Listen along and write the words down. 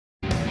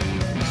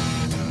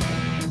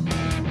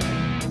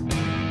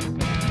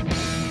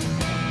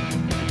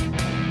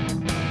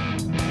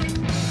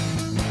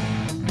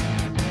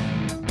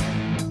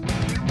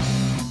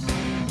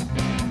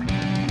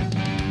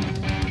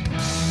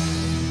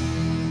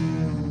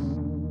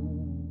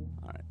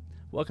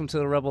Welcome to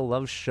the Rebel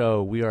Love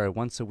Show. We are a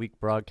once-a-week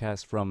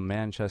broadcast from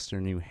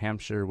Manchester, New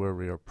Hampshire, where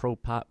we are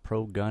pro-pot,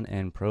 pro-gun,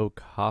 and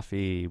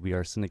pro-coffee. We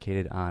are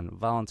syndicated on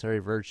Voluntary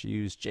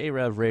Virtues,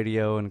 JRev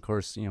Radio, and of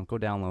course, go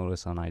download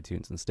us on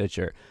iTunes and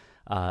Stitcher.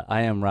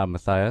 I am Rob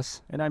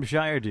Mathias. And I'm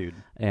Shire Dude.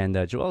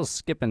 And Joel's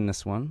skipping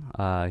this one.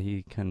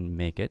 He can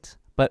make it.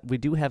 But we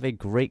do have a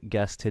great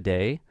guest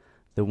today,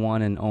 the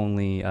one and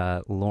only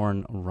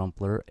Lauren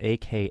Rumpler,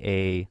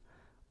 a.k.a.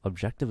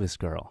 Objectivist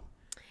Girl.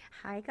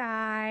 Hi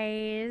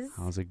guys.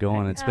 How's it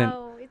going? It's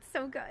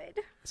so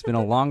good. It's been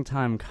a long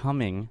time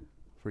coming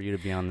for you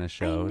to be on this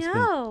show. I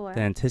know.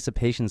 The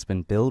anticipation's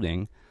been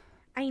building.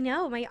 I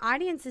know. My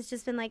audience has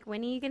just been like,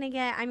 when are you going to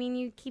get... I mean,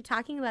 you keep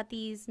talking about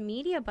these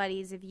media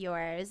buddies of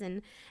yours,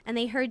 and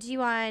they heard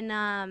you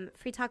on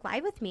Free Talk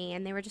Live with me,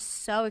 and they were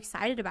just so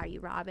excited about you,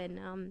 Rob.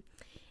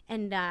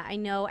 And I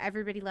know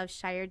everybody loves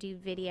Shire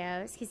Dude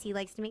videos because he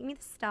likes to make me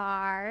the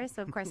star.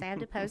 So, of course, I have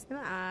to post them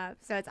up.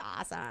 So it's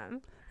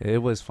awesome.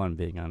 It was fun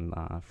being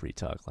on Free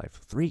Talk Live.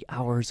 3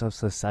 hours of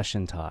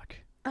secession talk.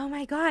 Oh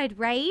my God!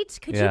 Right?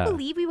 Could you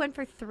believe we went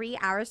for 3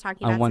 hours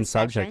talking on about one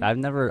secession?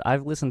 subject?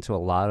 I've listened to a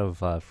lot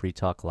of Free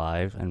Talk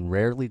Live, and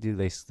rarely do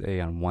they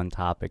stay on one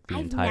topic the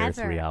entire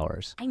 3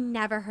 hours. I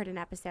never heard an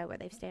episode where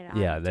they've stayed on.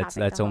 Yeah, that's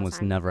the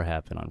almost never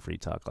happened on Free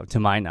Talk Live, to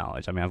my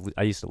knowledge. I mean,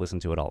 I used to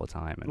listen to it all the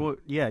time. And well,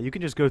 yeah, you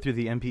can just go through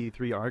the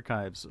MP3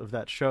 archives of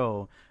that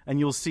show, and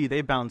you'll see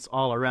they bounce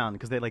all around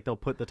because they'll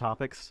put the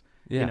topics,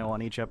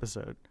 on each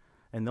episode.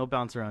 And they'll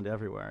bounce around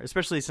everywhere,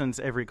 especially since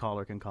every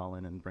caller can call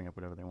in and bring up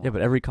whatever they want. Yeah,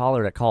 but every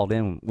caller that called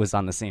in was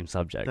on the same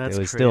subject. That's it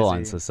was crazy. still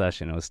on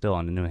secession. It was still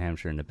on the New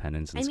Hampshire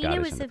independence and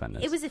Scottish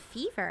independence. It was a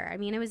fever. I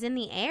mean, it was in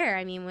the air.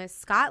 I mean, with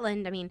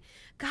Scotland,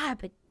 God,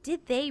 but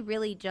did they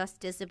really just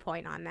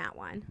disappoint on that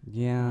one?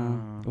 Yeah.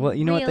 Well,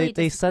 you know really what?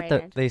 They set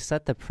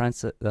the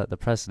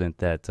precedent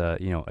that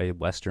a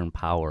Western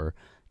power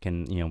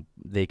can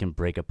they can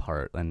break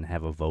apart and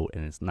have a vote,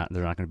 and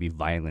they're not going to be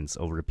violence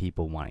over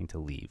people wanting to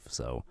leave.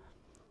 So.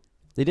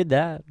 They did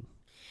that.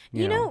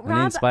 You know, Rob, and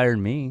it inspired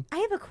me. I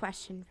have a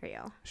question for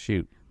you.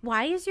 Shoot.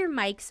 Why is your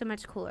mic so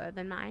much cooler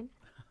than mine?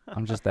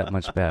 I'm just that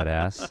much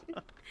badass.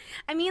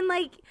 I mean,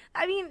 don't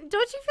you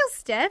feel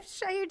stiff,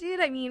 Shire Dude?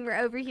 I mean, we're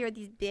over here with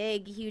these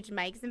big, huge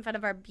mics in front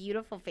of our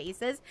beautiful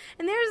faces.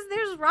 And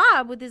there's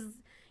Rob with his,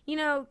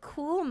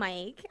 cool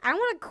mic. I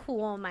want a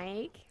cool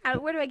mic.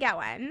 Where do I get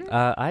one?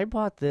 I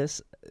bought this.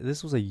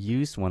 This was a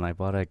used one. I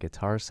bought at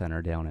Guitar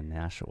Center down in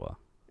Nashua.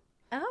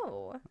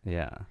 Oh.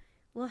 Yeah.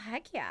 Well,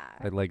 heck yeah.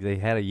 They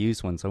had a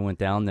used one, so I went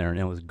down there and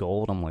it was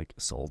gold. I'm like,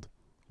 sold.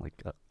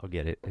 I'll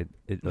get it.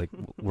 It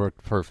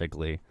worked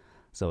perfectly.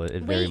 So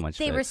it very much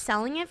they fits. were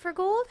selling it for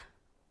gold?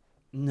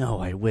 No,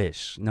 I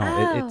wish.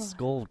 No, it's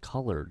gold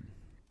colored.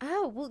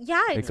 Oh, well,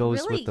 yeah, it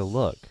goes really with the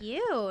look.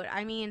 Cute.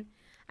 I mean,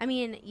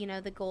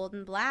 the gold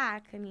and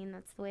black. I mean,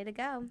 that's the way to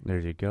go. There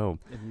you go.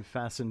 And you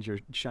fastened your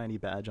shiny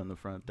badge on the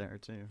front there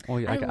too. Oh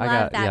yeah, I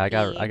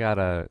got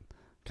a.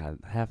 God,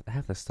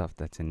 half the stuff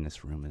that's in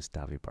this room is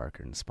Davy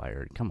Barker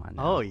inspired. Come on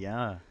now. Oh,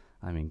 yeah.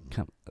 I mean,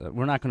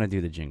 we're not going to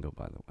do the jingle,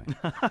 by the way.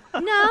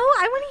 No,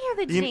 I want to hear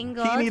the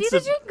jingle. Do the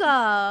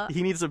jingle.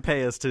 He needs to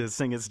pay us to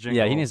sing his jingle.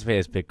 Yeah, he needs to pay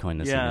us Bitcoin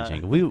to sing the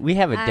jingle. We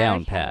have it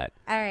down pat.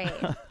 All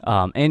right.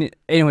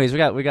 Anyways, we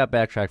got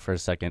backtrack for a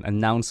second.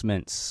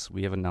 Announcements.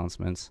 We have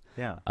announcements.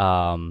 Yeah.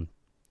 All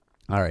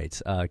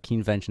right.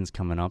 Keenvention's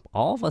coming up.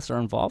 All of us are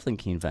involved in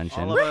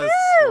Keenvention.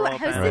 Woohoo!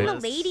 Hosting the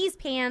ladies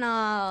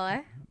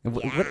panel.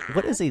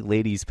 What is a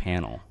ladies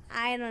panel?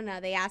 I don't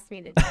know. They asked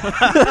me to do it.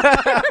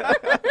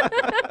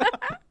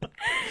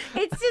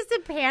 It's just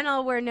a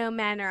panel where no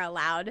men are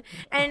allowed.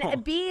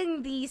 And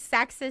being the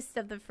sexist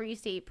of the Free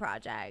State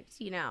Project,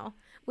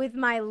 with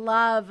my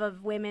love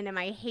of women and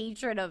my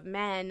hatred of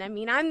men. I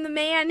mean, I'm the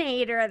man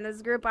hater in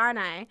this group, aren't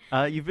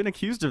I? You've been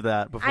accused of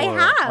that before. I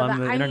have. On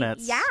the internet.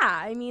 Yeah.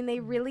 I mean, they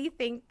really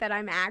think that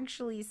I'm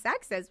actually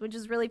sexist, which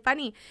is really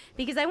funny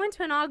because I went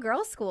to an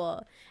all-girls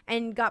school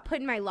and got put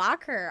in my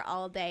locker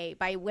all day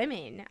by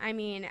women. I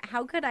mean,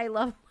 how could I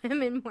love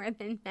women more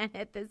than men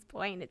at this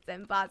point? It's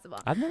impossible.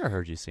 I've never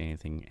heard you say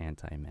anything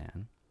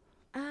anti-man.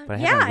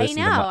 But I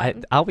know.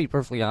 I'll be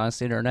perfectly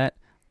honest, internet.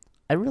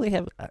 I really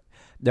have.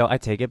 No, I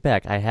take it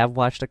back. I have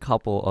watched a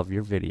couple of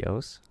your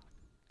videos,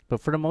 but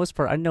for the most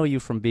part, I know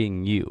you from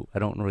being you. I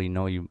don't really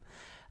know you.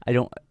 I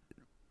don't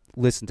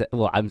listen to.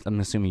 Well, I'm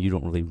assuming you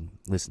don't really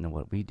listen to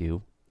what we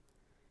do.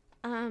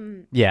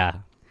 Yeah,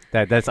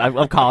 that's.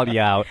 I'm calling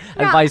you out,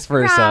 and vice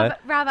versa.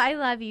 Rob, I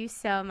love you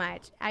so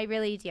much. I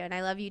really do, and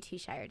I love you too,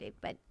 Shire Dude.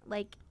 But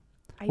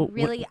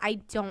I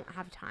don't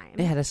have time.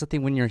 Yeah, that's the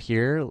thing. When you're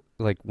here,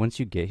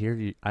 once you get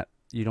here,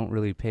 you don't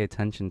really pay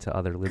attention to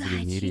other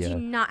Liberty media. You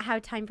do not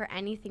have time for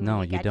anything no,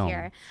 when you get don't.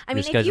 here. I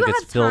mean, if you have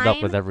filled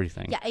up with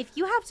everything. Yeah, if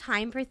you have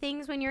time for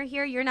things when you're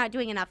here, you're not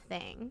doing enough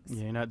things.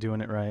 Yeah, you're not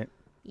doing it right.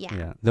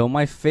 Yeah. Though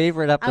my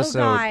favorite episode.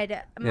 Oh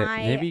God,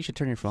 maybe you should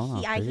turn your phone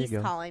off. Yeah, there he's you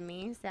go. calling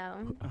me.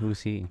 So. Who's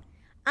he?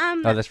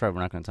 Oh, that's right.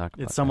 We're not going to talk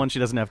about It's someone she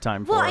doesn't have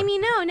time for. Well, I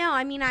mean, no.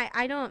 I mean,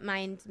 I don't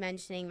mind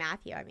mentioning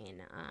Matthew. I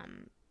mean,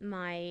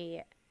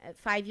 my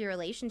 5-year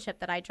relationship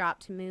that I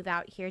dropped to move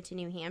out here to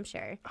New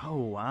Hampshire. Oh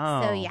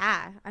wow! So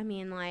yeah, I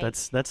mean, like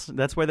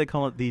that's why they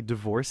call it the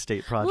divorce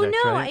state project. Well,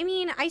 no, right? I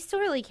mean, I still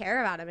really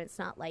care about him. It's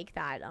not like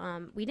that.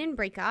 We didn't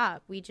break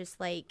up. We just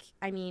I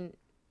mean,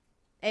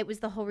 it was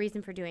the whole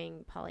reason for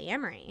doing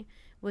polyamory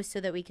was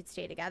so that we could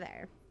stay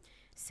together.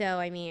 So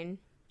I mean,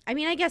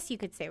 I guess you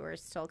could say we're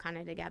still kind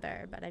of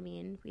together, but I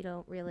mean, we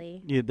don't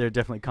really. Yeah, there are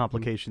definitely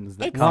complications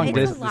that It's come a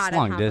with lot it's of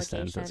long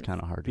distance. It's complications.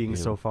 kind of hard being to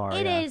do. so far.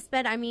 It yeah. is,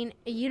 but I mean,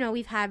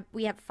 we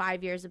have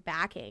 5 years of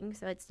backing,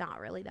 so it's not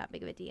really that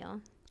big of a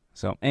deal.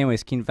 So,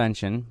 anyways,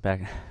 convention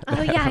back.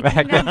 Oh yeah,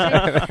 back-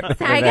 convention.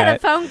 Sorry, I got a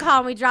that. phone call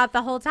and we dropped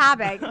the whole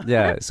topic.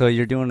 Yeah. So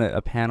you're doing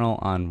a panel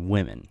on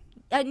women.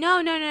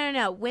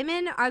 No.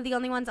 Women are the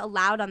only ones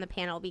allowed on the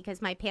panel because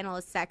my panel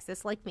is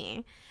sexist like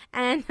me.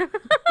 And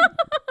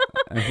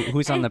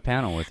Who's on the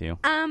panel with you?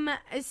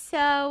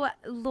 So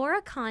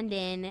Laura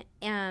Condon,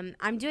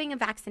 I'm doing a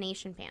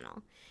vaccination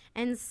panel.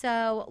 And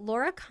so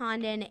Laura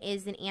Condon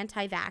is an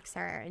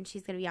anti-vaxxer and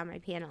she's going to be on my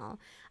panel.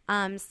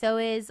 So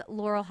is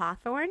Laurel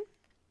Hawthorne,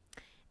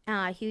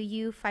 who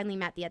you finally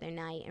met the other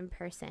night in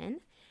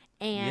person.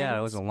 And Yeah,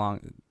 it was a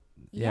long.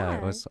 Yeah,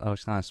 it was. I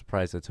was kind of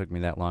surprised it took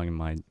me that long in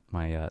my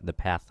the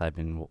path I've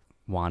been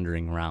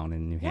wandering around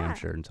in New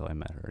Hampshire until I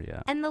met her.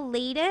 Yeah. And the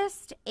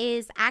latest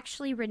is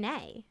actually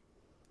Renee.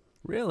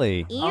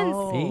 Really?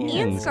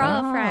 Ian's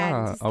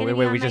girlfriend. is gonna be on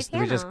we my just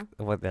panel.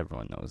 well,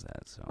 everyone knows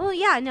that. So. Well,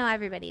 yeah, no,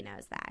 everybody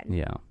knows that.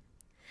 Yeah.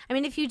 I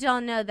mean, if you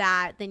don't know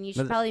that, then you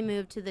should probably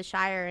move to the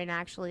Shire and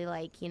actually,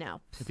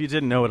 If you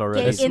didn't know it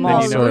already, Get in then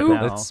the you know it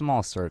loop. now. It's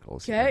small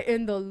circles. get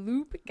in the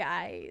loop,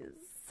 guys.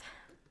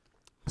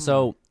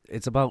 So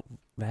it's about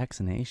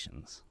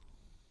vaccinations.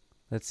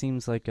 That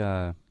seems like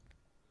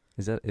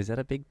is that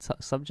a big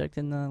subject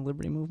in the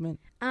liberty movement?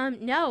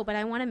 No, but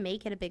I want to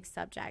make it a big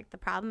subject. The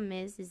problem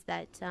is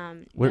that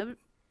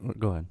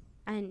Go ahead.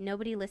 and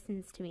nobody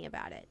listens to me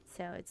about it.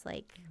 So it's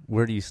like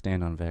Where do you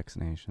stand on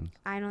vaccinations?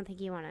 I don't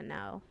think you want to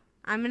know.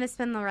 I'm gonna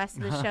spend the rest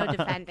of the show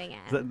defending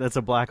it. That's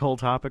a black hole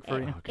topic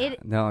for you.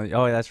 No,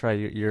 that's right.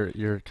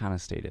 You're kind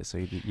of stated, so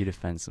you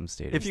defend some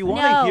status. If you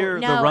want to hear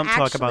the rump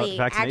talk about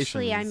vaccinations,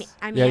 actually,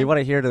 I'm you want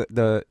to hear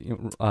the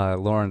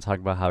Lauren talk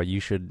about how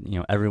you should,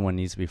 everyone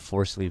needs to be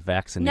forcibly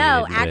vaccinated.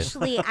 No,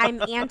 actually, I'm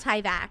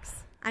anti-vax.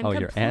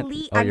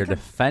 You're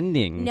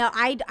defending. No,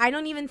 I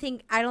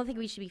don't think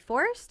we should be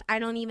forced. I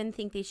don't even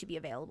think they should be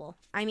available.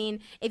 I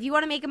mean, if you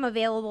want to make them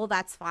available,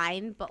 that's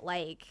fine. But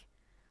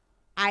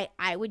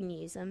I wouldn't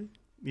use them.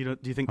 do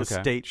you think the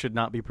state should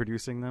not be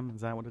producing them?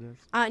 Is that what it is?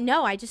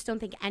 No, I just don't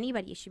think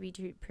anybody should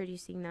be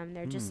producing them.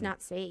 They're just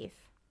not safe.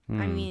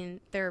 I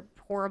mean, they're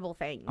horrible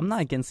things. I'm not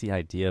against the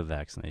idea of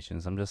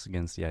vaccinations. I'm just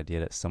against the idea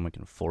that someone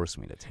can force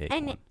me to take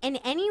one. And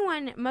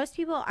anyone, most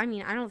people, I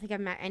mean, I don't think I've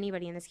met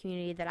anybody in this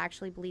community that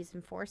actually believes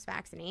in forced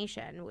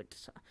vaccination. Which,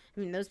 I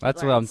mean, those people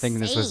That's are what I'm thinking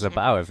this is insane.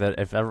 about.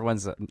 If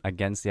everyone's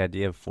against the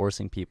idea of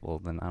forcing people,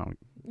 then I don't.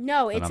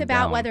 No, then it's I'm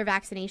about down. whether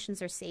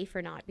vaccinations are safe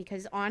or not.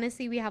 Because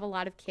honestly, we have a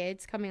lot of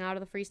kids coming out of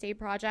the Free State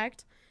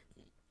Project,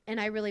 and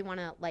I really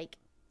want to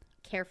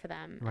care for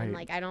them. Right. And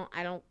I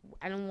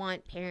don't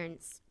want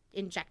parents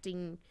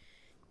injecting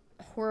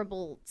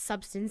horrible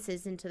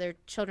substances into their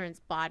children's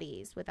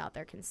bodies without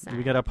their consent.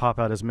 We got to pop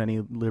out as many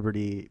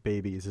liberty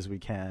babies as we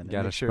can.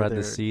 Got to spread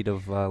the seed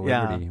of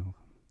liberty.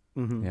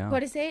 Mm-hmm. Yeah.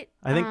 What is it?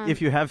 I think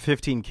if you have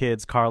 15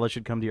 kids, Carla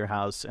should come to your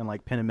house and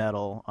pin a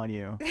medal on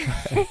you.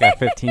 Got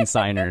 15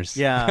 signers.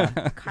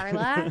 Yeah.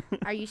 Carla,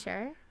 are you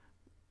sure?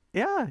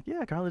 Yeah,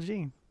 Carla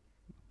G.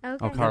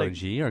 Okay. Oh, Carla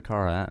G or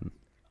Carla M?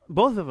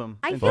 Both of them.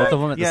 I in feel Both fact.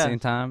 of them at the Yeah. same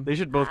time? They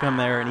should both come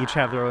there and each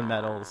have their own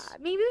medals.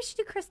 Maybe we should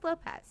do Chris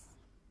Lopez.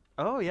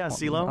 Oh, yeah,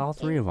 CeeLo. All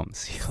three of them.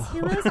 CeeLo. He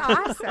was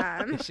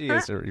awesome. She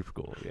is really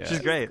cool. Yeah. She's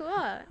great. Cool.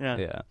 Yeah.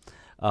 Yeah.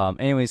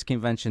 Anyways,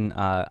 convention.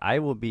 I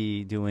will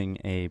be doing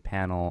a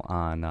panel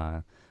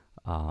on,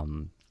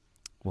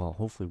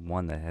 hopefully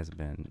one that hasn't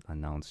been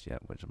announced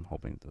yet, which I'm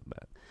hoping to.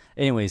 But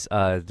anyways,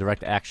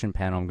 direct action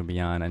panel I'm gonna be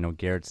on. I know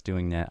Garrett's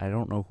doing that. I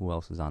don't know who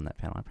else is on that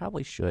panel. I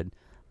probably should,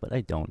 but I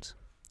don't.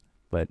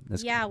 But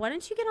Yeah, why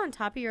don't you get on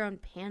top of your own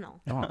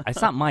panel? No,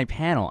 it's not my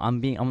panel.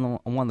 I'm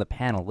one of the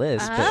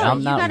panelists, but Oh, I'm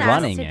you not got asked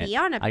running to it. be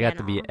on a I got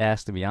to be panel.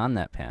 asked to be on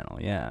that panel.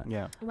 Yeah.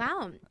 Yeah.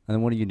 Wow. And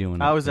then what are you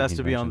doing? I at was the asked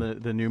to be on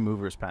convention? the new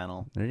movers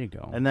panel. There you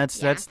go. And that's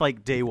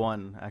day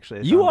one,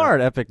 actually. I You found are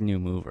out. an epic new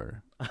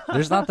mover.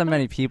 There's not that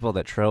many people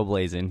that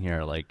trailblaze in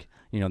here.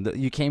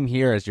 You came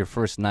here as your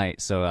first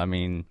night, so I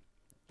mean,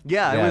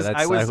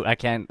 I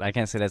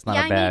can't say that's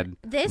not a bad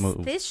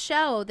move.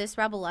 This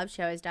Rebel Love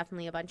show is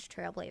definitely a bunch of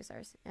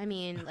trailblazers. I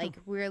mean,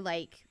 we're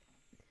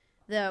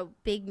the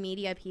big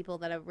media people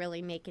that are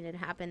really making it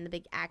happen, the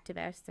big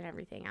activists and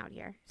everything out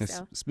here.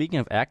 So. Speaking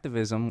of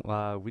activism,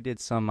 we did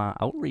some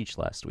outreach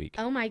last week.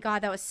 Oh my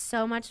God, that was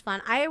so much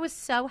fun. I was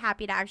so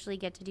happy to actually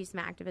get to do some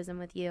activism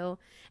with you.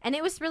 And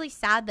it was really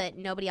sad that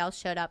nobody else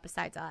showed up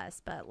besides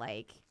us, but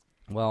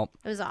Well,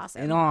 it was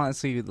awesome. in all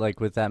honesty,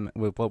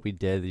 with what we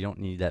did, you don't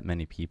need that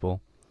many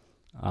people.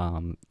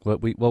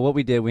 What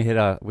we did, we had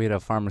a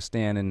farmer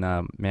stand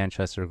in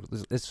Manchester.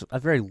 It's a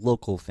very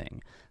local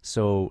thing.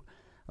 So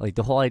like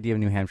the whole idea of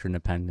New Hampshire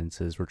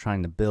independence is we're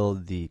trying to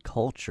build the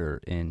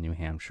culture in New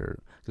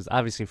Hampshire, because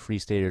obviously free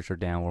staters are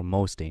down, or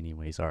most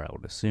anyways are, I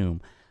would assume.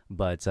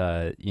 But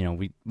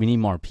we need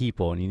more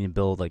people, and you need to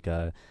build like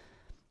a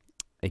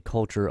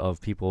culture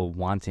of people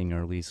wanting,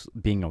 or at least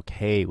being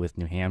okay with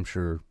New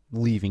Hampshire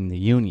leaving the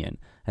Union.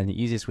 And the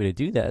easiest way to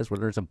do that is where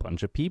there's a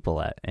bunch of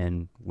people at.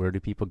 And where do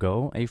people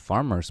go? A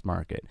farmer's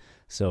market.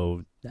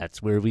 So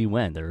that's where we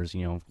went. There's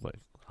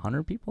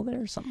 100 people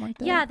there or something like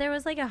that? Yeah, there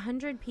was like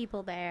 100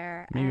 people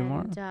there. Maybe and,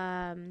 more?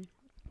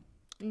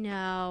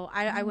 No,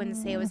 I wouldn't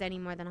say it was any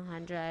more than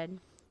 100.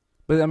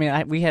 But, I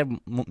mean, we had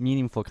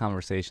meaningful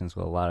conversations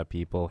with a lot of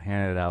people,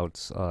 handed out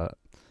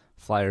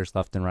flyers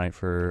left and right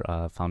for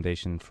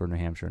Foundation for New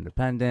Hampshire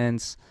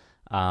Independence.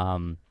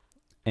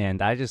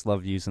 And I just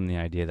love using the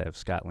idea that if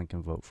Scotland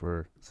can vote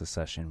for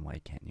secession, why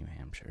can't New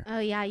Hampshire? Oh,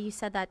 yeah, you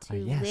said that to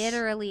Yes.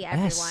 literally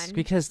everyone. Yes,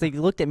 because they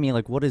looked at me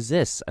like, what is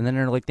this? And then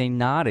they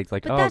nodded,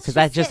 like, But oh, that's because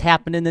that just just it.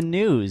 happened in the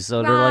news.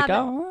 So they're like,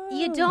 Rob, oh.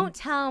 You don't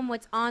tell them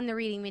what's on the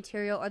reading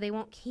material, or they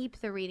won't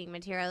keep the reading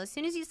material. As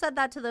soon as you said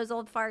that to those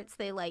old farts,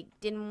 they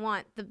didn't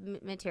want the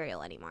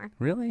material anymore.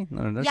 Really?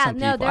 No, there's Yeah, some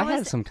no, people. there I had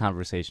was- some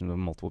conversations with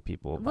multiple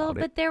people about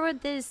But it. there were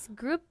this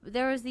group.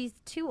 There was these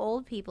two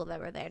old people that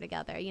were there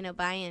together,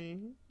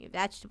 buying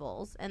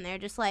vegetables, and they're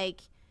just like,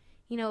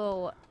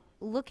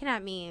 looking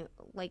at me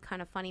like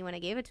kind of funny when I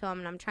gave it to them,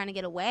 and I'm trying to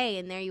get away,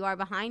 and there you are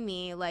behind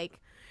me, like,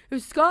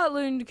 if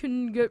Scotland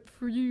can get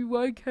free,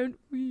 why can't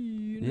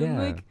we? And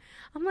Yeah.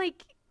 I'm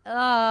like,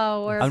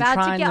 oh, we're I'm about to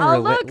trying get. to Oh,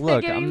 rela- look, they're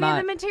look, giving I'm me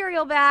not- the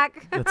material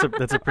back.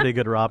 That's a pretty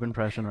good Rob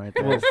impression right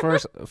there. Well,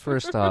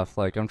 first off,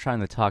 like, I'm trying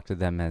to talk to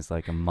them as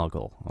like a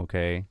muggle,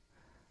 okay?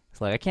 It's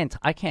like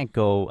I can't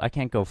go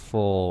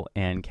full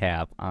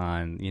ANCAP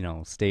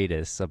on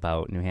status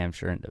about New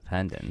Hampshire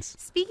independence.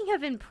 Speaking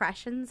of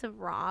impressions of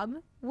Rob,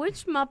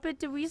 which Muppet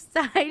did we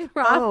decide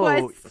Rob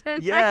was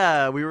tonight?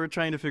 yeah, we were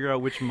trying to figure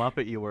out which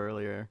Muppet you were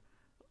earlier.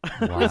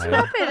 Which Why?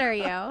 Muppet are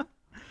you?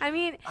 I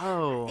mean,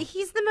 Oh,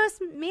 he's the most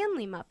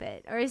manly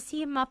Muppet, or is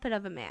he a Muppet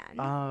of a man?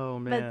 oh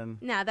man.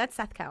 But, no, that's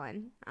Seth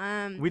Cohen.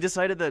 We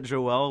decided that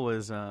Joel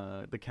was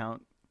the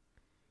Count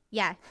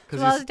Yeah,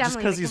 just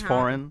because he's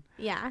foreign.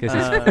 Yeah.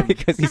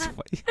 Because he's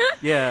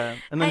Yeah,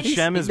 and then And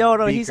Shem is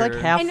no, he's like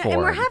Beaker. half And foreign.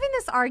 we're having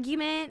this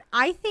argument.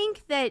 I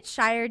think that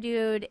Shire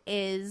Dude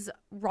is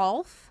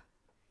Rolf,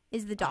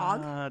 is the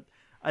dog.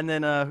 And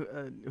then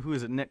who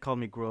is it? Nick called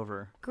me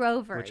Grover.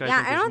 Grover. which I Yeah,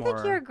 think I is don't think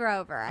more- you're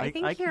Grover. I I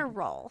think you're can-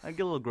 Rolf. I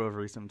get a little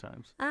Grovery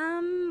sometimes.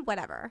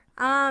 Whatever.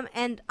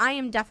 And I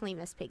am definitely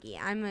Miss Piggy.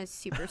 I'm a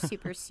super,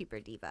 super, super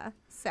diva.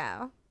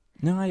 So.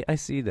 No, I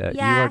see that.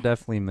 Yeah. You are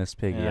definitely Miss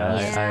Piggy. Yeah,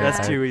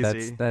 that's too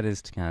easy. That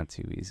is kind of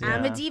too easy.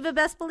 I'm a Yeah. diva,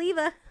 best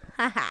believer.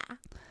 Haha.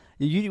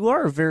 You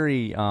are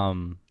very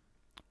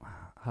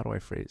how do I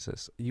phrase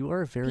this? You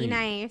are very Be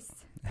nice.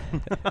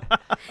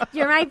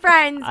 You're my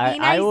friends. Be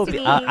nice to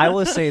me. I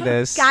will say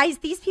this. Guys,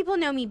 these people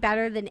know me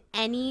better than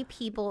any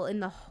people in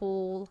the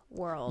whole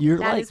world. You're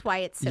That like- is why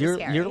it's so you're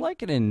scary. you're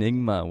like an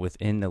enigma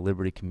within the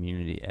Liberty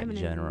community I'm in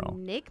an general.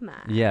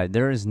 enigma. Yeah,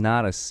 there is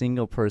not a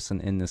single person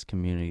in this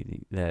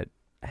community that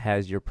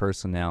has your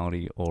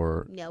personality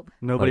or Nope.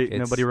 Nobody Like,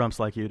 it's- rumps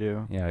like you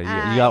do. you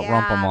got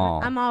rump them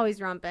all. I'm always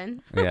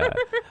rumping. Yeah.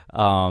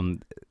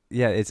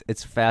 Yeah,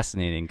 it's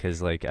fascinating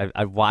because like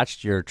I've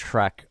watched your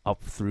trek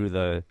up through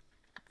the,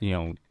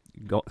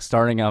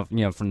 starting off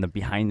from the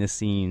behind the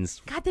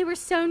scenes. God, they were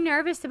so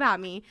nervous about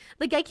me.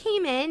 Like, I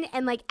came in,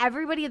 and, like,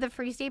 everybody at the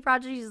Free State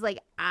Project is like,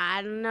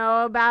 I don't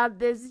know about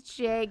this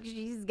chick.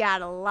 She's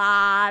got a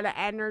lot of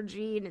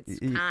energy, and it's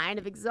kind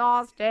of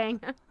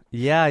exhausting.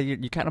 Yeah,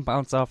 you kind of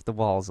bounce off the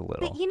walls a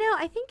little. But,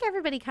 I think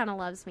everybody kind of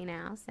loves me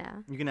now, so.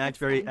 You can act That's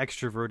very fine.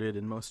 extroverted,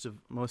 and most of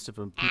the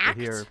people Act?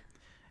 here.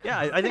 Yeah,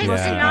 I think It's most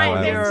of the Yeah, people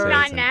no, I here wouldn't say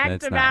not it's an an- act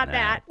it's not about an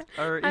that. act.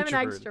 are I'm an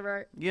introverted.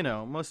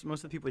 extrovert. Most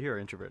of the people here are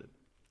introverted.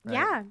 Right?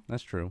 Yeah.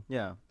 That's true.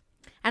 Yeah.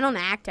 I don't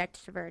act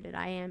extroverted.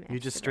 I am You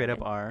just straight up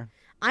extroverted. are.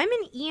 I'm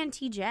an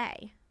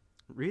ENTJ.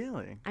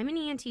 Really? I'm an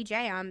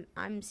ENTJ.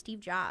 I'm Steve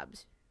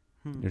Jobs.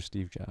 You're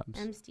Steve Jobs.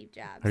 I'm Steve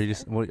Jobs. Are you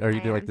just? What, are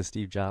you I like am. the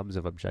Steve Jobs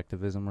of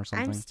Objectivism or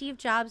something? I'm Steve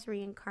Jobs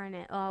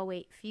reincarnate. Oh,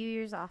 wait. Few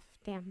years off.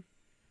 Damn.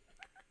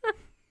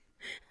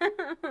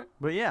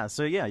 But yeah,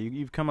 so yeah,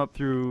 you've come up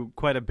through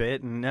quite a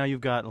bit, and now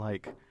you've got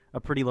like a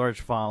pretty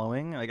large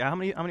following. Like how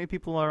many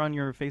people are on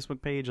your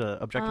Facebook page?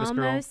 Objectivist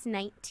Girl. Almost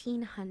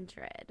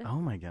 1,900. Oh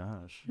my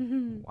gosh!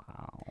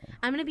 Wow.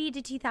 I'm gonna be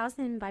to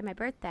 2,000 by my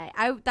birthday.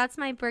 That's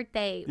my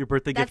birthday. Your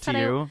birthday gift That's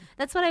to what you.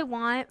 That's what I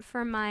want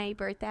for my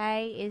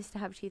birthday, is to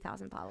have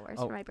 2,000 followers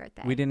Oh, for my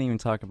birthday. We didn't even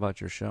talk about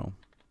your show.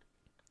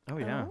 Oh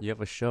yeah. You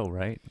have a show,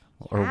 right?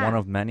 Or Yeah. one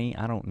of many?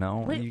 I don't know.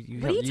 What, you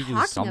what are you do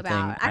talking something.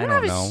 about? I I don't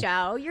don't have know. a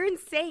show. You're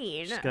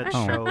insane. She's got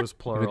Oh. shows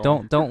plural.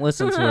 Don't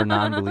listen to her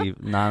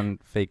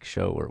non-fake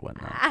show or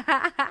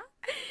whatnot.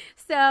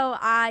 So,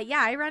 yeah,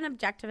 I run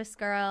Objectivist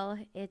Girl.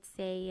 It's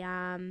a,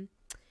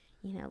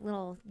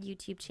 little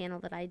YouTube channel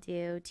that I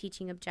do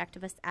teaching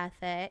objectivist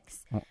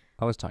ethics.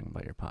 I was talking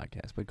about your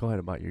podcast, but go ahead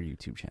about your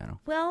YouTube channel.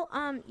 Well,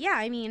 yeah,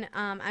 I mean,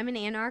 I'm an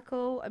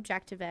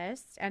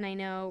anarcho-objectivist, and I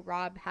know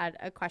Rob had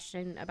a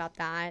question about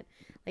that,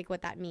 like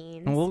what that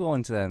means. And we'll go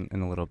into that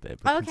in a little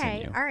bit. But Okay,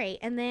 continue. all right.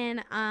 And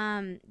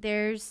then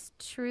there's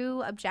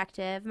True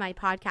Objective, my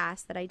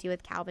podcast that I do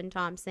with Calvin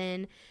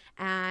Thompson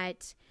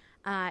at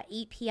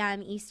 8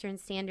 p.m. Eastern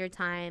Standard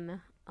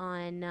Time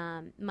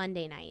on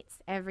Monday nights,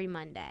 every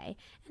Monday.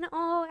 And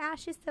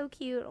Ash is so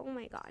cute. Oh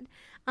my God.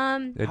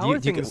 How are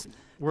things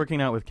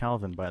working out with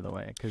Calvin, by the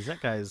way? Because that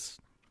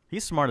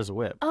he's smart as a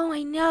whip. Oh,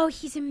 I know.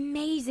 He's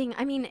amazing.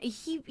 I mean,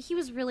 he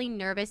was really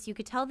nervous. You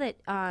could tell that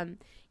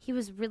he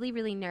was really,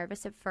 really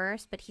nervous at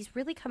first, but he's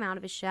really come out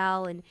of his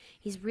shell and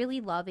he's really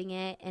loving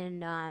it.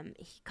 And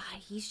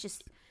he's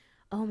just,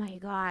 oh my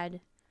God.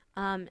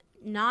 I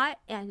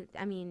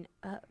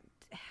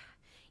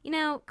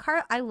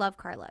love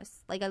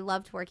Carlos. Like, I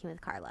loved working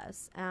with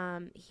Carlos.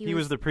 He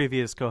was the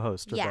previous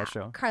co-host of that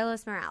show.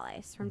 Carlos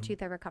Morales from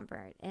Truth Over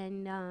Comfort.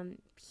 And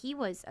he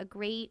was a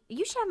great...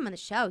 You should have him on the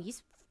show.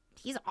 He's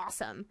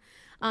awesome.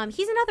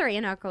 He's another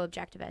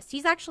anarcho-objectivist.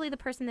 He's actually the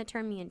person that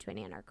turned me into an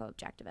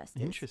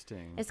anarcho-objectivist.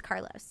 Interesting. Is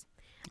Carlos.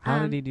 How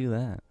did he do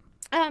that?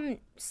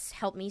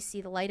 Help me see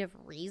the light of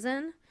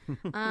reason.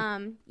 Basically...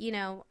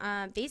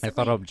 I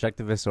thought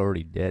objectivists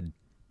already did.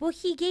 Well,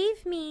 he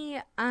gave me...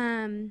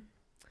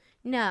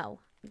 No,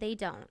 they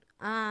don't.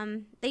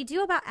 They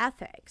do about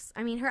ethics.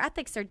 I mean, her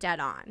ethics are dead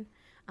on.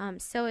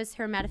 So is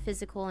her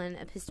metaphysical and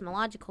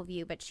epistemological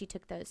view, but she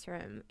took those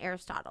from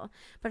Aristotle.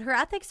 But her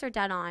ethics are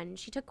dead on.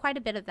 She took quite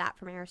a bit of that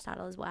from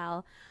Aristotle as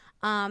well.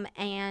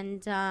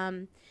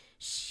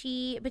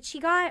 She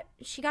got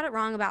it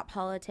wrong about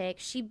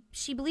politics.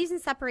 She believes in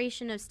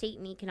separation of state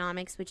and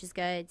economics, which is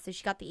good. So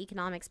she got the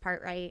economics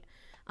part right.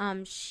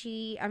 I'm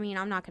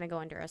not going to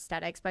go into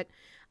aesthetics, but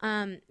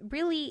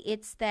really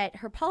it's that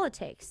her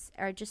politics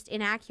are just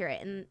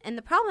inaccurate. And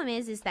the problem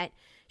is that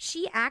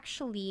she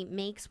actually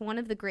makes one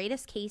of the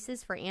greatest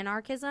cases for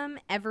anarchism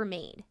ever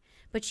made,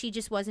 but she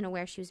just wasn't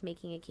aware she was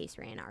making a case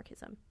for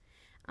anarchism.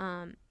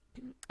 And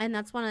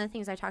that's one of the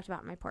things I talked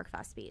about in my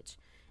Porkfest speech.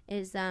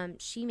 Is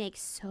she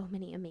makes so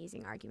many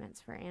amazing arguments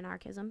for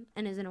anarchism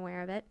and isn't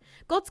aware of it.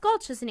 Gold's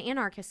Gulch is an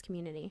anarchist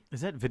community.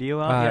 Is that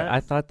video out yet? I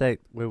thought that.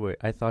 Wait.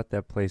 I thought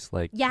that place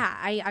Yeah,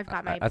 I've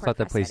got my. I thought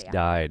that place video.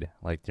 died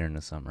like during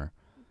the summer.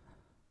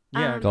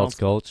 Yeah, Gold's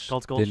Gulch.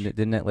 Gold's Gulch.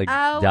 Didn't it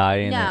die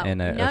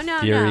in a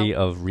fury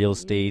of real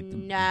estate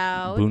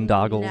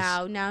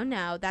boondoggles?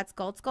 No. That's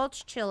Gold's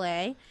Gulch,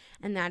 Chile,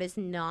 and that is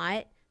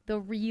not the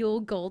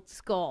real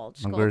Gold's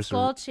Gulch. Gold's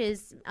Gulch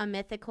is a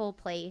mythical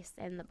place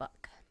in the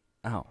book.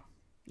 Oh.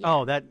 Yeah.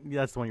 Oh,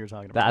 that's the one you're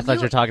talking about. I thought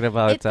you were talking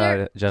about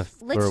Jeff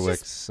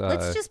Berwick's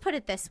let's just put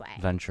it this way.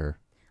 venture.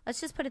 Let's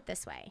just put it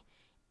this way.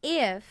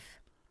 If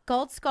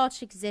Gold's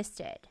Gulch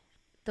existed,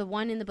 the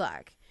one in the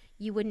book,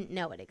 you wouldn't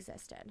know it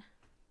existed.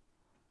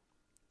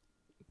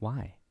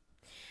 Why?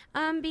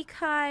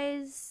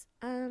 Because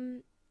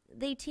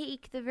they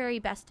take the very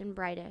best and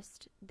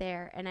brightest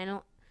there, and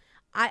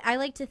I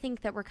like to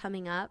think that we're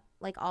coming up,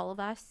 like all of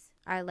us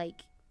are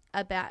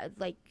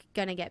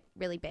gonna get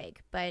really big,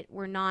 but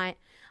we're not.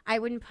 I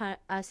wouldn't put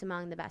us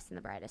among the best and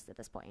the brightest at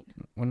this point.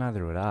 Well,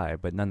 neither would I,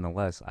 but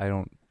nonetheless, I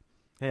don't.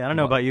 Hey, I don't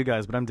know about you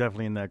guys, but I'm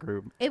definitely in that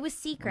group. It was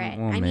secret.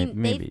 Well,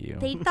 maybe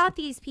they thought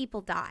these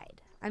people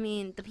died. I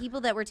mean, the people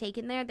that were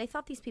taken there, they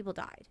thought these people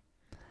died.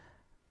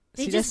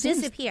 They just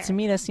disappear. To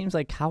me, that seems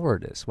like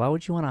cowardice. Why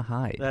would you want to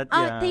hide?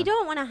 They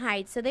don't want to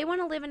hide, so they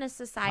want to live in a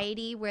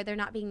society where they're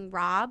not being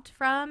robbed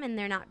from, and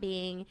they're not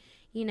being,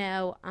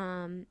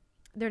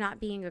 they're not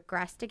being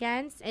aggressed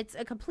against. It's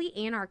a complete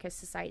anarchist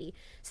society.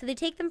 So they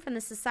take them from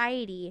the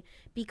society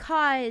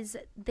because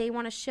they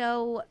want to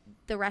show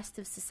the rest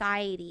of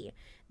society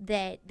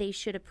that they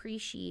should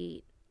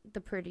appreciate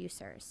the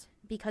producers.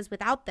 Because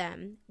without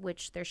them,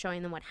 which they're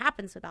showing them what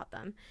happens without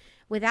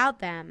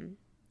them,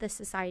 the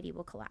society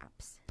will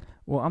collapse.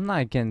 Well, I'm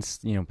not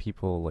against,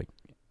 people, like,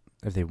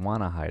 if they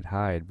want to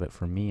hide, but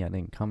for me, I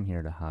didn't come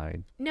here to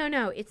hide. No,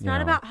 it's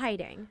not about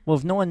hiding. Well,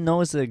 if no one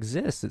knows it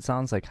exists, it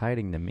sounds like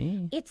hiding to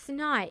me. It's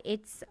not.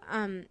 It's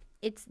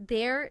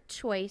their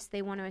choice.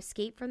 They want to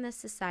escape from this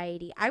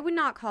society. I would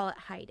not call it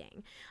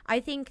hiding. I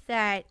think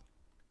that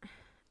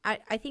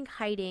I think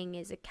hiding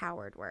is a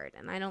coward word,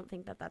 and I don't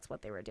think that that's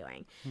what they were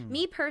doing.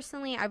 Me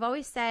personally, I've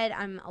always said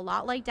I'm a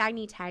lot like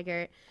Dagny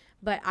Taggart,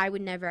 but I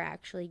would never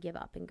actually give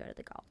up and go to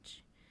the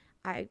Gulch.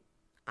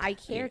 I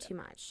care too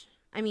much.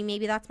 I mean,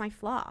 maybe that's my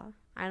flaw.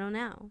 I don't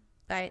know.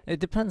 But it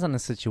depends on the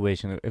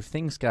situation. If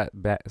things got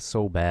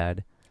so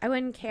bad, I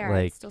wouldn't care.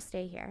 I'd still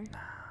stay here.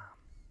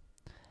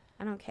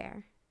 I don't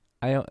care.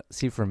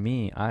 For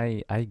me,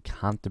 I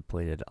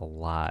contemplated a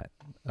lot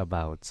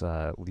about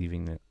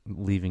leaving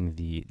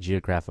the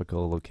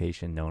geographical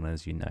location known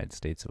as United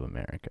States of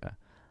America.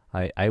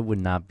 I would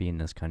not be in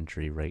this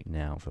country right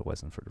now if it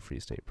wasn't for the Free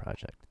State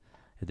Project.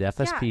 If the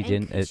FSP and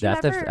didn't, could if you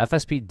the ever-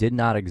 FSP did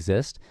not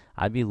exist,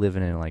 I'd be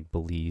living in like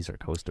Belize or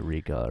Costa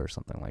Rica or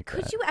something like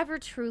that. Could you ever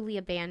truly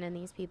abandon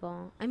these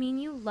people? I mean,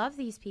 you love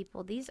these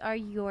people. These are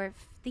your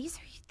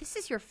this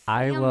is your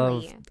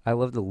family. I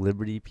love the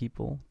Liberty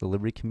people, the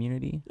Liberty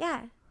community.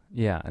 Yeah.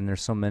 Yeah, and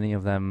there's so many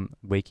of them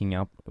waking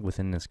up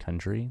within this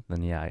country.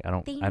 Then yeah, I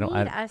don't They I don't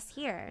need I, us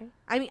here.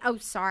 I mean, oh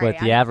sorry. but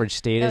the average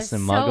status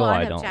and so muggle,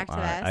 I don't.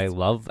 unobjectivist. I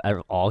love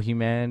all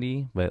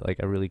humanity, but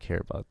like I really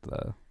care about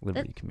the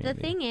Liberty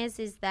community. The thing is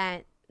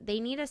that they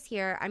need us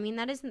here. I mean,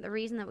 that isn't the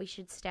reason that we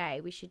should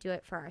stay. We should do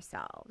it for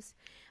ourselves.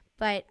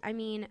 But I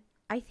mean,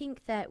 I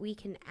think that we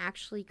can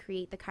actually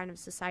create the kind of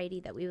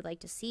society that we would like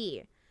to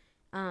see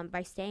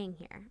by staying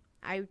here.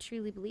 I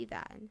truly believe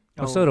that.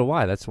 Well, so do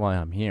I. That's why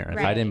I'm here. If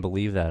I Right. didn't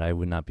believe that, I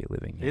would not be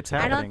living here. It's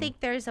happening. I don't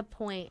think there's a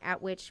point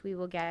at which it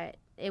will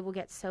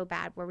get so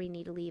bad where we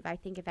need to leave. I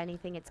think if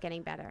anything, it's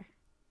getting better.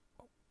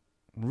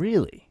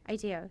 Really? I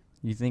do.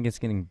 You think it's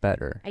getting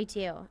better? I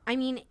do. I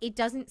mean, it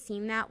doesn't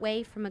seem that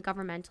way from a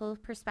governmental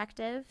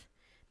perspective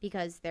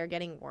because they're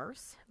getting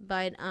worse.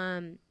 But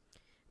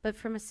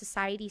from a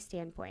society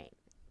standpoint,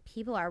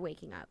 people are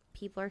waking up.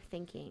 People are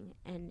thinking,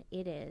 and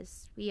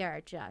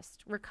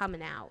we're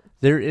coming out.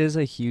 There is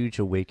a huge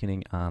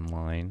awakening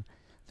online,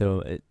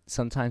 though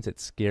sometimes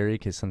it's scary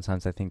because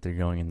sometimes I think they're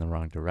going in the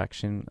wrong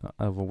direction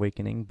of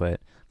awakening.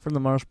 But for the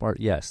most part,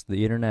 yes,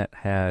 the internet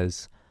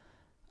has...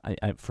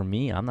 for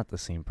me, I'm not the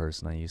same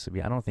person I used to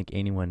be. I don't think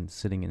anyone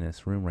sitting in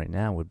this room right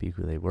now would be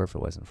who they were if it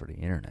wasn't for the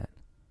internet.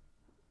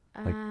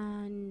 Like,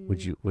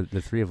 would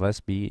the three of us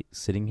be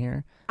sitting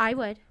here? I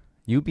would.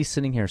 You'd be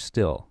sitting here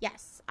still.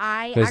 Yes.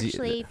 I 'Cause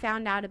actually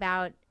found out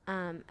about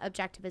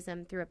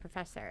Objectivism through a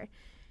professor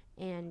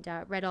and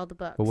read all the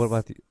books. But what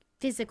about the...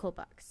 physical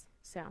books?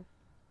 So,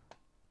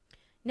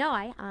 no,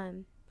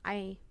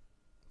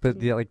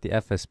 But like the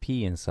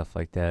FSP and stuff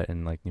like that,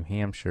 and like New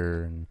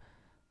Hampshire, and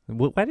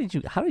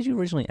how did you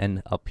originally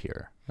end up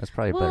here? That's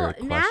probably a better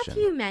question.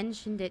 Matthew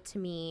mentioned it to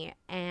me,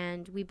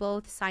 and we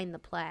both signed the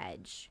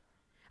pledge.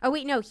 Oh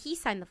wait, no, he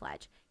signed the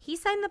pledge. He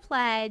signed the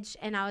pledge,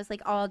 and I was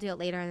like, "Oh, I'll do it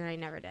later," and then I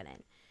never did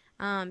it.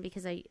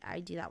 Because I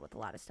do that with a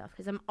lot of stuff.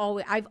 Because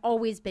I've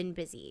always been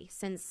busy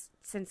since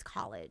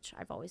college.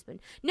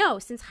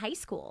 Since high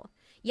school.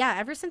 Yeah,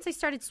 ever since I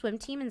started swim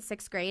team in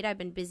 6th grade, I've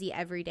been busy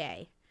every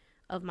day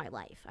of my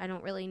life. I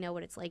don't really know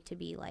what it's like to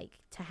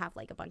have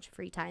like a bunch of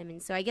free time.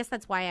 And so I guess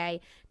that's why I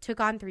took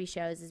on 3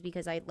 shows, is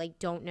because I like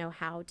don't know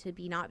how to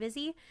be not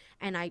busy,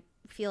 and I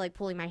feel like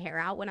pulling my hair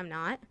out when I'm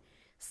not.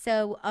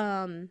 So,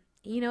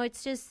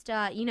 it's just,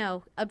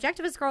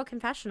 Objectivist Girl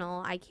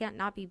confessional. I can't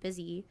not be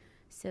busy.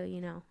 So,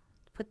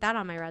 put that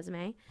on my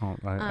resume. Oh,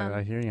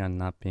 I hear you on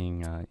not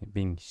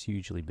being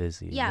hugely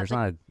busy. Yeah, there's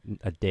not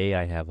a day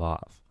I have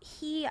off.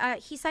 He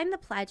signed the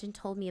pledge and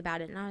told me about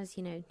it, and I was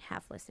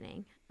half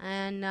listening.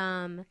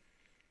 And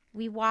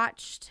we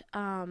watched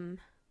a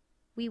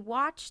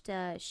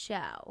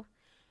show.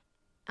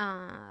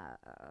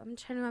 I'm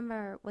trying to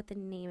remember what the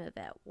name of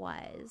it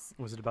was.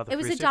 Was it about the It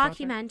was Free a State Project?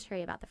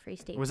 documentary about the Free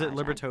State Was Project.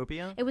 it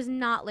Libertopia? It was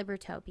not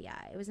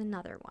Libertopia. It was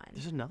another one.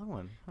 There's another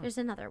one. Huh. There's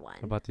another one.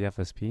 About the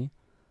FSP?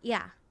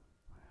 Yeah.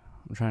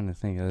 I'm trying to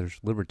think. There's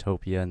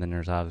Libertopia, and then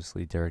there's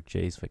obviously Derek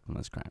J's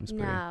Victimless Crime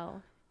Spree.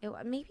 No.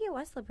 Maybe it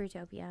was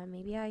Libertopia.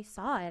 Maybe I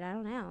saw it. I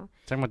don't know.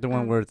 Talking about the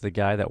one where it's the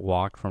guy that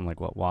walked from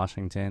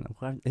Washington.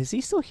 Is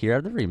he still here?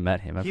 I've never even met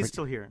him. He's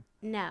still here.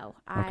 No,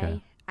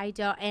 Okay. I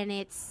don't. And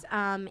it's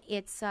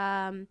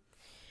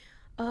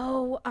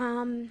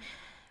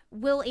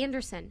Will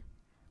Anderson.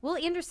 Will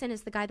Anderson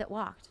is the guy that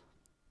walked.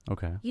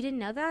 Okay. You didn't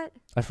know that?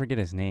 I forget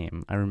his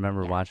name. I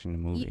remember watching the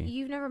movie.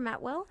 You've never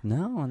met Will?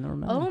 No, I never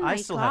met him. Oh my I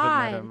still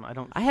God. haven't met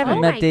him. I haven't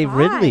Oh met my Dave God.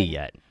 Ridley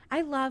yet.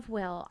 I love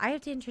Will. I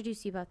have to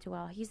introduce you both to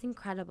Will. He's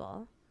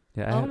incredible.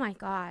 Yeah. Oh my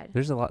God.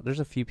 There's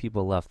a few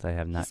people left I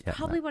have not He's yet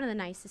probably met. one of the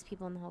nicest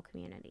people in the whole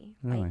community.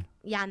 Really?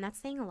 Yeah, and that's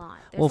saying a lot.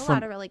 There's Well, a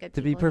lot of really good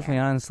To people be perfectly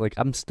here. honest,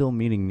 I'm still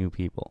meeting new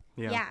people.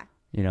 Yeah.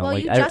 You know, Well,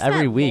 like you just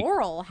every met week.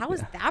 Laurel. How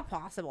is that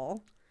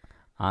possible?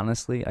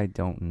 Honestly, I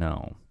don't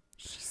know.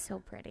 She's so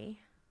pretty.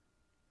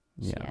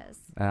 Yeah. She is.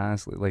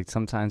 Honestly,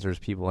 sometimes there's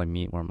people I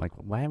meet where I'm like,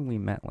 why haven't we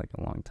met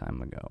a long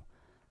time ago?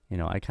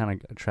 I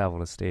kind of travel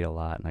the state a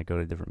lot, and I go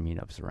to different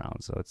meetups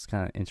around. So it's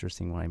kind of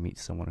interesting when I meet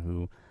someone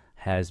who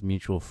has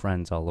mutual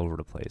friends all over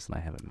the place, and I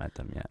haven't met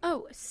them yet.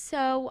 Oh,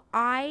 so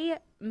I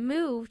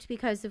moved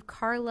because of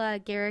Carla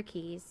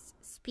Garecki's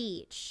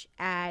speech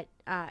at,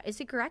 is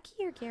it Garecki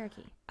or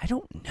Garecki? I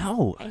don't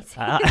know. It's-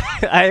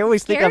 I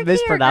always think I'm Garecki or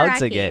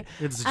mispronouncing Garecki? it.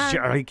 It's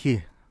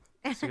Jariki.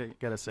 You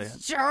gotta say it.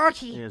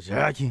 Jerky. Yeah,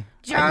 Jariki.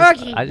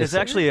 Jerky. It's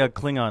actually a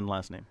Klingon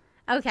last name.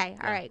 Okay,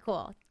 all right,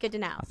 cool. Good to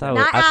know. I thought,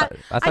 Not I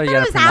thought you it got to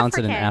was pronounce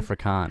it in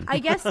African.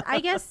 Afrikaans. I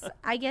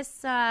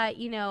guess,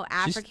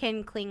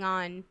 African,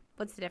 Klingon,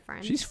 what's the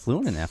difference? She's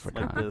fluent in Like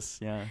Afrikaans. this,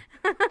 yeah.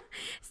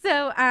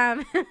 So,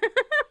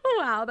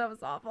 wow, that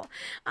was awful.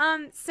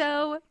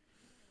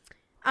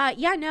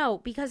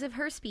 Because of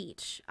her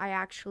speech, I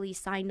actually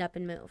signed up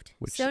and moved. The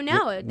which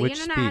internet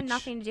had speech?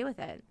 nothing to do with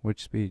it.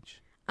 Which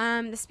speech?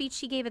 The speech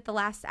she gave at the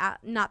last,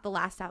 not the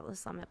last Atlas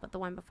Summit, but the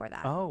one before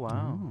that. Oh,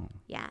 wow. Oh.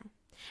 Yeah.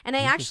 And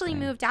I actually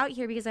moved out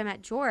here because I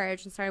met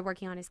George and started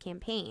working on his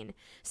campaign.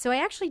 So I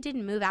actually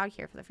didn't move out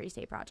here for the Free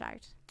State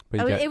Project.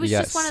 But it was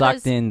just one sucked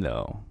of those, in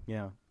though.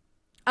 Yeah.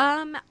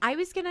 I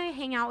was gonna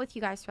hang out with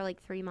you guys for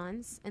like 3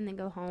 months and then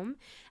go home.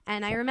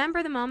 And I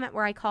remember the moment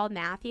where I called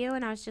Matthew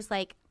and I was just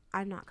like,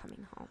 I'm not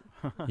coming home.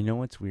 You know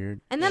what's weird?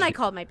 And then I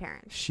called my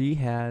parents. She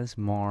has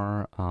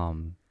more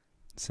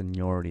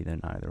seniority than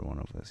either one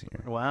of us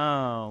here.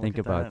 Wow. Think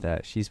about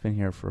that. She's been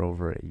here for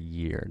over a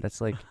year.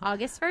 That's like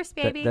August 1st,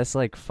 baby. That's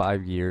like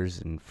 5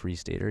 years in Free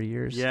Stater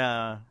years.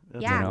 Yeah.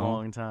 That's a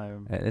long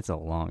time. It's a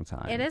long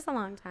time. It is a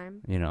long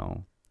time. You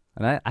know.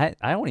 And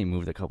I only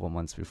moved a couple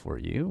months before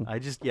you. I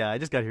just got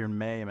here in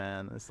May,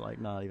 man. It's like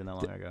not even that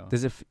long ago.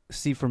 Does it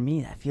see for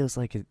me that feels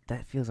like a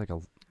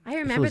I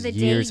remember the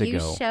day you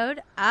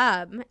showed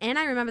up, and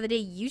I remember the day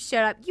you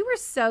showed up. You were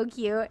so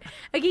cute.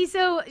 Okay,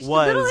 so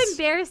little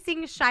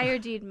embarrassing Shire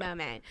dude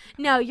moment.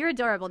 No, you're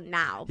adorable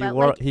now.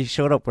 But he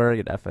showed up wearing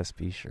an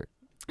FSP shirt.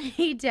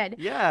 He did.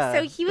 Yeah.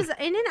 So he was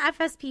in an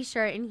FSP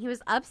shirt, and he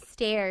was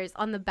upstairs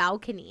on the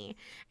balcony.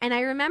 And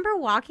I remember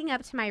walking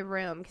up to my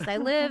room because I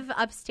live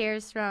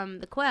upstairs from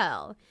the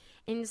Quill,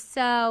 and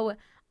so.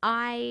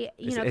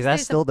 Is that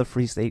still the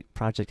Free State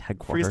Project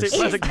headquarters? Free State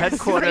Project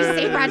headquarters. Free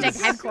State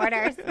Project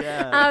headquarters.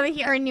 Yeah.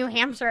 Here in New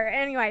Hampshire.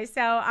 Anyway,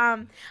 so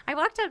I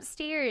walked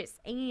upstairs,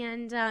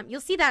 and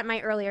you'll see that in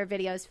my earlier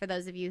videos for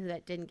those of you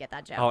that didn't get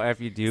that joke. Oh, if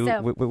you do,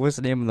 So, what's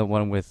the name of the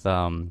one with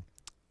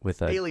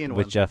Alien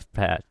with one.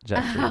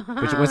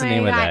 What's the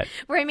name of that?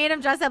 Where I made him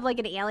dress up like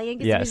an alien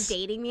because Yes. he was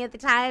dating me at the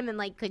time and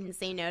like couldn't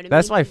say no to me.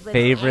 That's my 'cause he was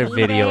favorite anything.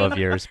 video of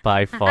yours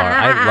by far.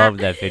 I love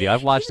that video.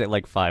 I've watched it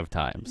like 5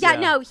 times. Yeah,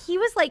 no, he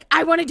was like,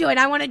 I want to do it.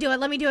 Let me do it.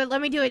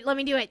 Let me do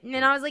it. And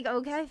then I was like,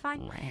 okay,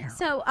 fine.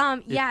 So,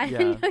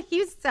 he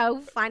was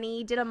so funny.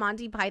 He did a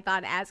Monty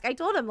Python-esque. I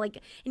told him, like,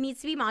 it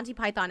needs to be Monty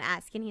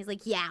Python-esque. And he's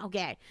like, yeah,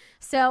 okay.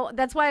 So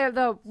that's why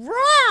the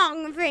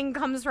wrong thing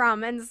comes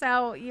from. And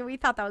so we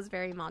thought that was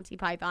very Monty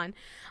Python.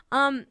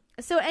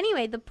 So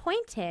anyway, the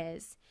point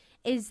is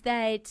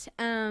that,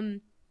 that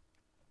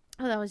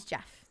was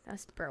Jeff. That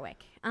was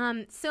Berwick.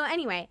 So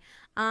anyway,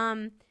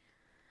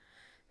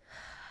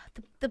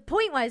 the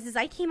point is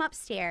I came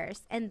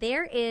upstairs and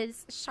there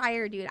is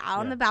Shire dude out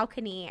on the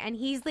balcony and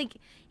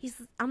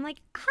I'm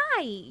like,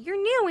 hi,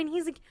 you're new. And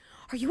he's like,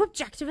 are you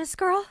Objectivist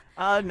Girl?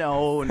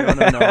 No.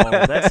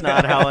 That's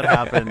not how it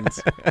happened.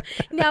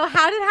 No,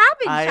 how did it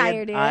happen,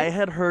 Shire dude? I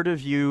had heard of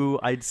you.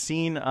 I'd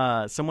seen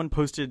someone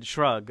posted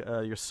Shrug,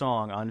 your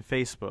song, on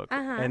Facebook.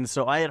 And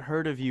so I had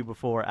heard of you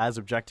before as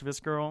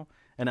Objectivist Girl,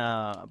 and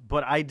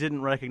but I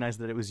didn't recognize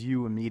that it was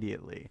you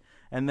immediately.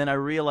 And then I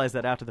realized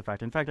that after the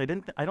fact. In fact, I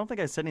don't think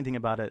I said anything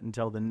about it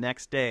until the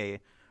next day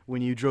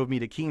when you drove me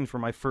to Keene for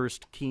my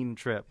first Keene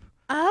trip.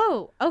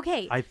 Oh,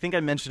 okay. I think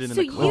I mentioned it in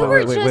so the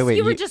clip.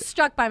 You were just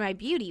struck by my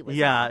beauty.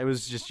 It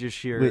was just your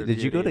sheer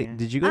Did you go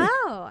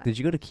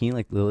to Keene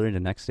like literally the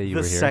next day you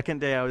were here? The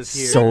second day I was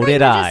here. So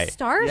did I.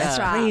 Starstruck. That's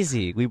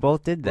crazy. We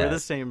both did that. We're the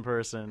same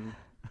person.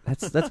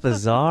 That's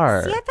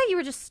bizarre. See, I thought you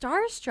were just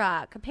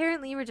starstruck.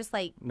 Apparently, you were just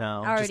like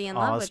already in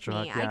love with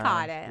me. Yeah. I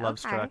caught it. Love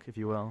struck, if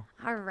you will.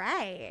 All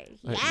right.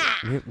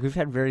 Yeah. We've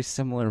had very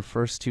similar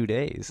first 2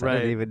 days. Right. I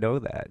didn't even know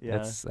that. Yeah.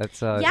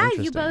 That's yeah.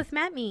 interesting. You both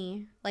met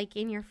me like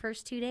in your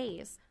first 2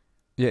 days.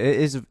 Yeah,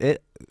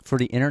 it for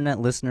the internet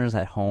listeners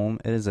at home.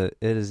 It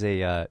is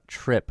a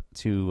trip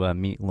to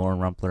meet Lauren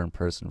Rumpler in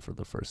person for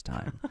the first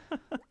time.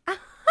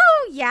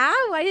 Oh yeah,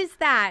 what is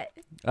that?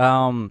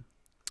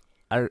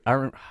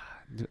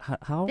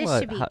 How this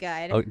should be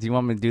good. Oh, do you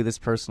want me to do this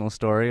personal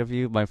story of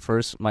you? My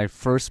first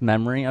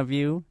memory of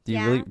you. Do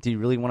you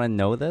really want to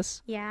know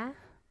this? Yeah.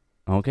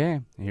 Okay,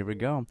 here we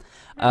go.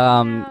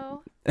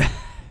 No.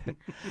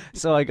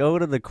 So I go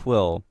to the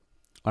Quill.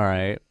 All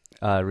right.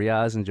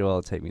 Riaz and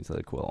Joel take me to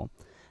the Quill,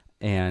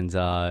 and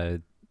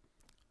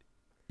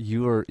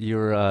you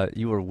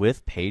were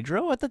with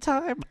Pedro at the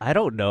time. I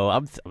don't know.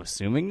 I'm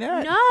assuming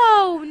that. No.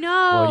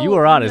 Well, you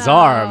were on his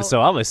arm,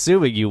 so I'm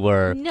assuming you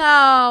were.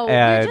 No,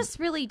 we're just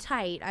really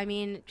tight. I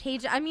mean,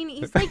 Pedro. I mean,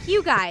 he's like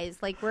you guys.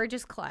 Like we're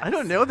just close. I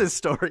don't know this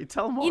story.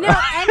 Tell more. You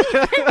know,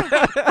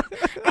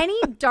 any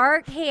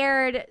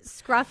dark-haired,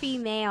 scruffy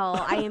male,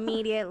 I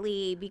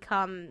immediately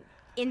become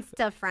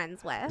insta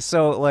friends with.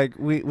 So like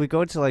we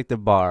go to like the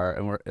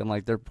bar and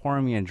like they're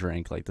pouring me a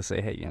drink like to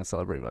say, hey,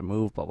 celebrate my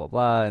move, blah blah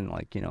blah, and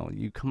like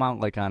you come out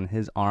like on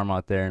his arm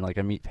out there, and like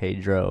I meet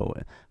Pedro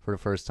for the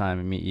first time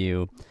and meet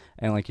you,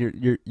 and like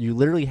you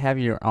literally have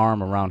your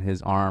arm around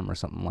his arm or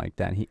something like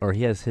that, and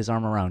he has his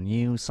arm around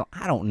you. So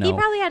I don't know. He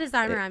probably had his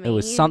arm around me. It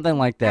was something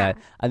like that,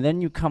 and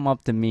then you come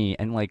up to me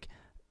and like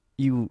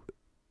you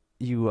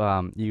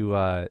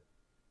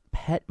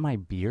pet my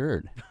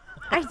beard.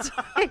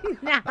 I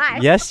did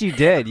not. Yes, you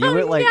did. You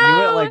went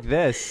like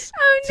this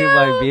to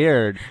my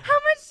beard. How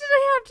much did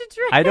I have to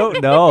drink? I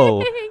don't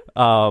know.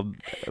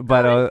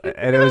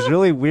 And it was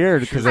really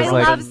weird because I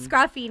like love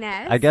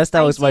scruffiness. I guess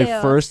that was my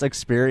first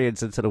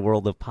experience into the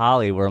world of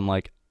poly, where I'm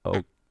like,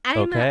 oh,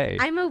 okay.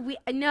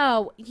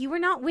 No, you were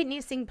not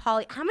witnessing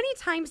poly. How many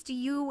times do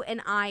you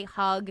and I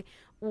hug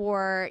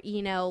or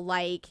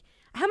like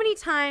How many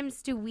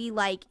times do we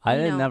like? I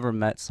had never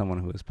met someone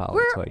who was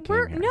poly until I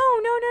came here.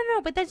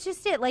 No. But that's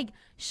just it. Like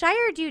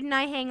Shire Dude and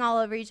I hang all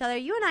over each other.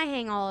 You and I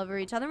hang all over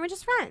each other. And we're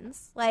just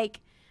friends.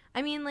 Like,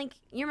 I mean, like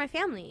you're my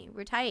family.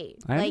 We're tight.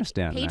 I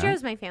understand that.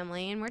 Pedro's my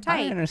family, and we're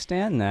tight. I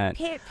understand that.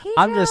 Pedro,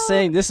 I'm just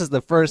saying this is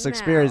the first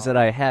experience that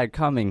I had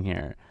coming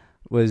here.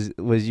 Was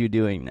you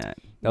doing that?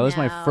 That was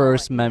my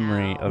first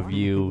memory of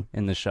you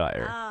in the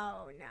Shire.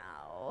 Oh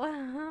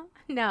no,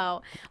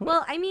 no.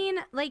 Well, I mean,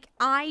 like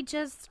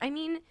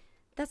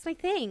that's my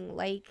thing.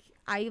 Like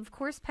I of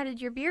course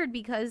petted your beard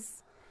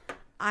because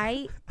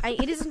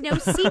it is no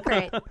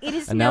secret. It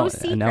is no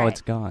secret. And now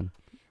it's gone.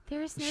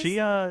 There's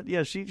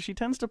no she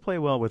tends to play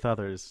well with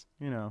others,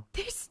 you know.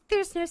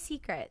 There's no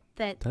secret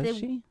that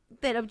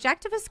that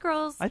Objectivist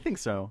girls. I think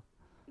so.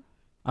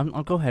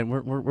 I'll go ahead.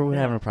 We're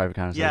having a private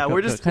conversation. Yeah,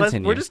 we're just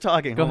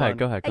talking. Go ahead.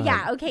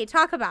 Yeah, okay,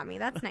 talk about me.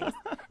 That's nice.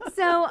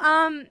 So,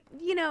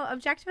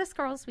 Objectivist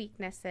girls'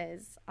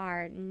 weaknesses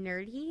are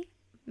nerdy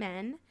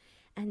men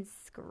and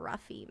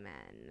scruffy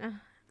men.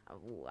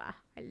 Oh,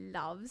 I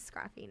love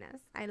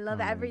scruffiness. I love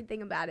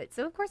everything about it.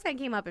 So, of course, I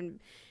came up and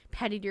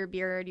petted your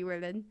beard. You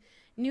were the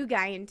new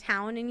guy in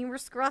town, and you were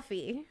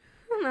scruffy.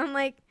 And I'm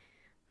like,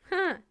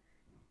 huh.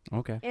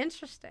 Okay.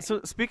 Interesting.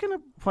 So speaking of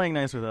playing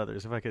nice with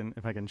others, if I can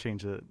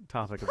change the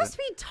topic. Of course,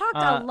 we talked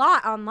a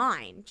lot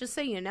online, just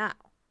so you know.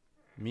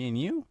 Me and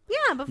you?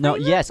 Yeah, before no,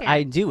 you yes, moved here.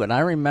 I do, and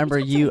I remember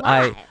you.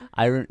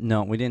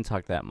 No, we didn't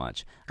talk that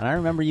much, and I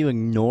remember you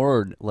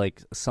ignored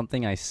like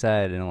something I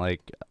said, and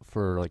like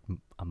for like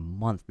a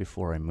month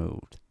before I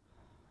moved.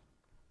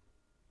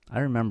 I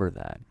remember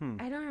that.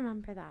 I don't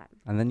remember that.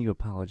 And then you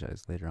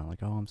apologized later on, like,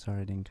 "Oh, I'm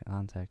sorry, I didn't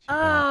contact you."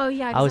 Oh,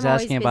 yeah. I was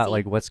asking about busy.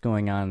 like what's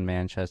going on in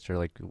Manchester.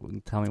 Like,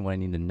 tell me what I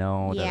need to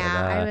know.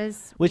 Yeah, I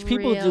was. Which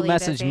people really do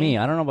message busy. me.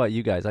 I don't know about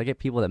you guys. I get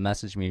people that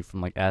message me from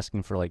like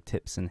asking for like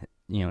tips and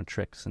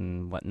tricks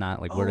and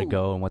whatnot, like where to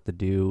go and what to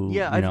do.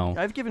 Yeah,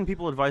 I've given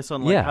people advice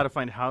on like how to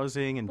find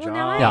housing and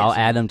jobs. Yeah, I'll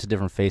add them to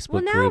different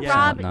Facebook groups.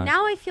 Rob,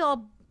 now I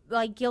feel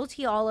like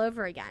guilty all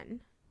over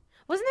again.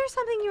 Wasn't there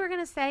something you were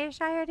gonna say,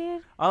 Shire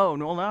Dude? Oh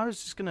no! Well, I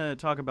was just gonna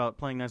talk about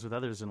playing nice with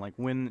others and like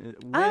when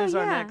is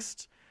our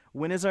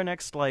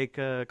next like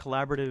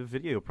collaborative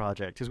video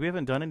project? Because we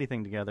haven't done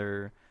anything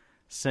together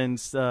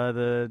since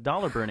the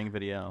dollar burning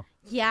video.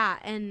 Yeah,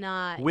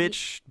 and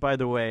which, by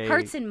the way,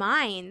 Hearts and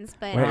Minds.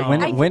 But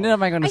when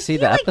am I going to see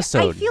the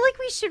episode? I feel like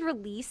we should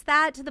release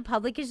that to the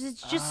public because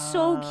it's just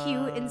so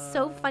cute and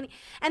so funny,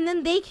 and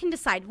then they can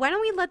decide. Why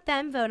don't we let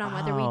them vote on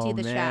whether we do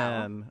the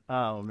show?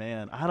 Oh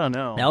man, I don't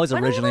know. That was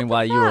originally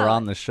why you were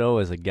on the show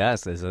as a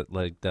guest. Is it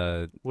like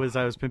I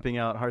was pimping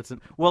out Hearts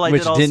and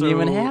which didn't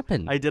even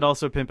happen. I did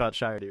also pimp out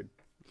Shire Dude.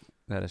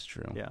 That is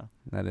true. Yeah,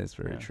 that is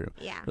very true.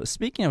 Yeah. But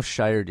speaking of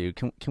Shire Dude,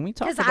 can we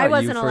talk about I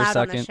wasn't you for allowed a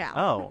second? On the show.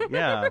 Oh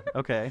yeah,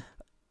 okay.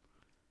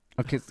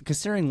 Okay,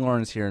 considering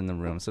Lauren's here in the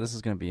room, so this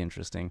is going to be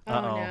interesting. Oh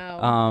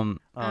no.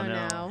 Oh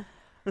no.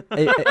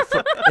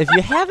 If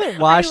you haven't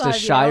watched the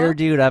Shire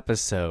Dude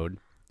episode,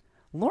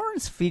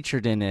 Lauren's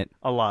featured in it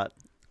a lot.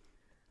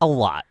 A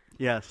lot.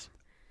 Yes.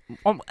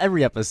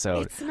 Every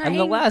episode. And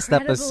the last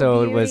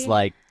episode was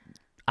like,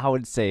 I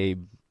would say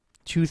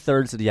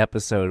 2/3 of the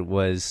episode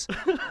was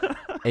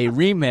a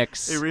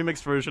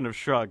remix version of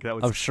Shrug. That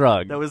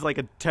was like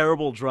a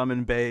terrible drum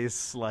and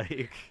bass.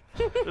 Like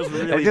it was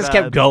really it just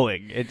kept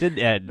going. It didn't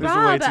end. It was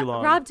way too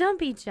long. Rob, don't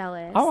be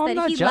jealous. Oh, I'm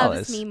not jealous. He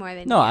loves me more than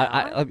you. No,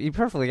 I'll be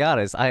perfectly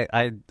honest.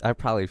 I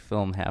probably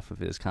film half of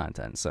his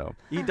content. So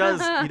he does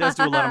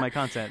do a lot of my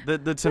content.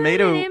 The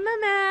tomato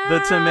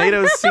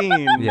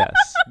scene. Yes,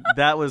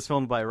 that was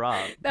filmed by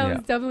Rob. That was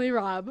definitely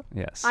Rob.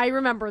 Yes, I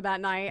remember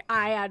that night.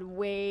 I had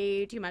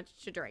way too much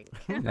to drink.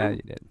 Yeah,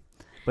 you did.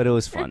 But it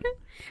was fun.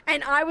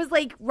 And I was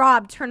like,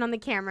 Rob, turn on the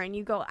camera. And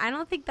you go, I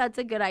don't think that's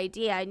a good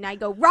idea. And I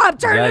go, Rob,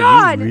 turn it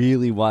on. You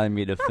really wanted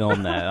me to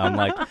film that. I'm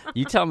like,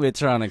 you tell me to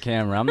turn on the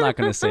camera. I'm not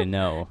going to say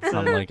no.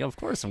 I'm like, of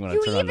course I'm going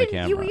to turn on the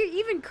camera. You were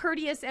even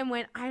courteous and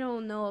went, I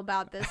don't know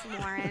about this,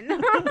 Lauren.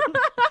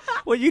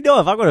 Well,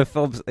 if I'm going to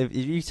film, if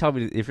you tell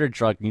me, if you're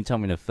drunk and you tell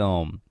me to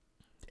film,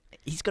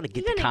 he's going to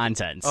get the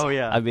content. Oh,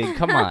 yeah. I mean,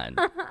 come on.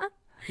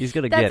 He's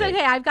gonna get it. That's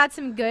okay. I've got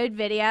some good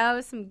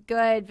video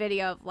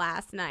of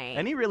last night.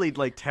 Any really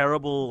like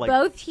terrible like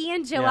both he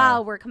and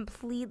Joelle were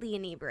completely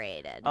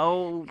inebriated.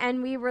 Oh.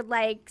 And we were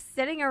like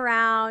sitting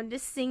around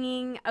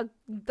singing a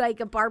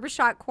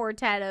barbershop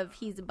quartet of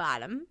He's a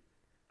Bottom.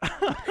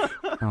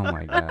 Oh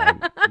my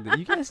god.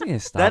 You guys need to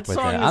stop with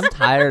that. I'm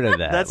tired of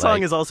that. That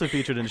song is also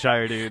featured in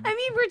Shire Dude. I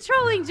mean, we're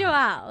trolling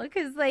Joelle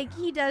because like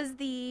he does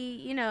the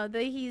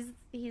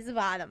He's a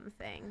Bottom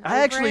thing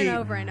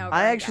over and over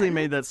I actually again.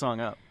 made that song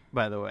up.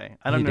 By the way,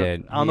 I don't know.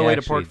 Did. On the way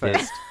to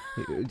Porkfest.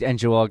 And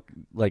Joel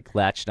like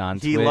latched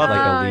onto it loved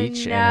like it. a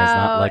leech and has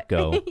not let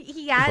go.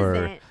 He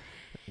hasn't.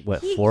 For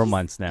 4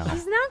 months now.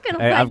 He's not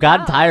gonna. I've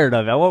gotten tired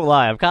of it. I won't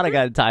lie. I've kind of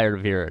gotten tired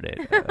of hearing it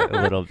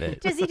a little bit.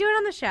 Does he do it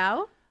on the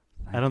show?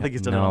 I don't think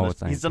he's done it on this.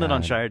 He's done it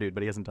on Shire Dude,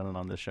 but he hasn't done it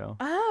on this show.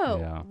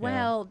 Oh,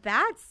 well,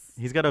 that's.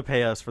 He's got to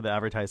pay us for the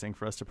advertising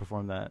for us to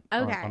perform that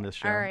on this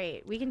show. All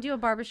right. We can do a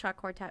barbershop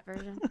quartet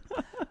version.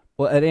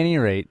 Well, at any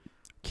rate,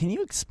 Can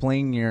you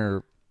explain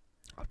your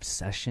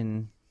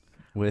obsession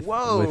with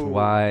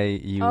why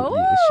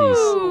she's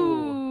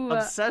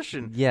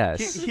obsession?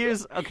 Yes.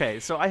 Here's okay.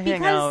 So I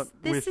hang out.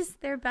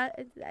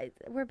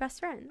 We're best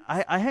friends.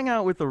 I hang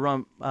out with the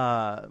Rump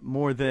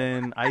more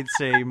than I'd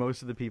say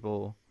most of the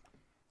people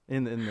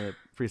in the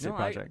Free State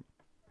Project.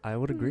 I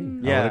would agree.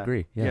 Yeah. I would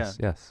agree. Yes.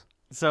 Yeah. Yes.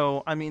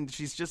 So I mean,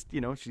 she's just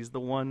she's the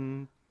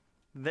one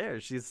there.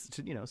 She's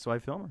so I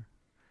film her.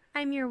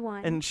 I'm your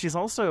one. And she's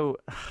also.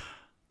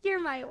 You're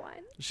my one.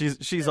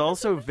 She's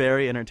also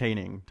very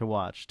entertaining to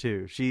watch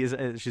too. She's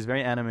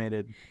very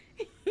animated.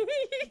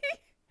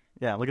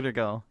 Yeah, look at her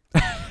go.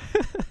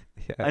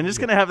 I'm just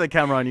gonna have the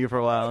camera on you for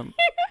a while.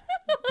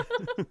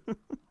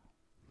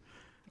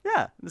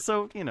 Yeah,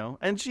 so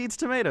and she eats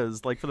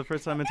tomatoes like for the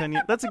first time in 10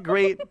 years. That's a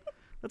great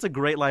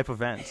life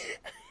event.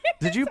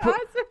 Did you put?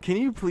 Awesome. Can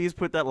you please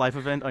put that life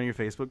event on your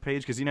Facebook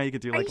page? Because you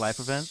could do like life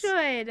events.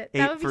 Should.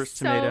 Ate first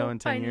tomato in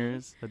 10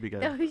 years. That'd be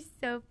good. That would be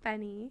so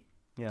funny.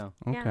 Yeah.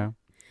 Okay. Yeah.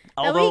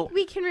 Although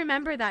we can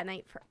remember that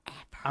night forever.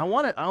 I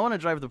want to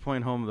drive the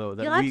point home though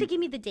that you'll have to give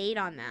me the date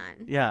on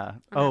that. Yeah.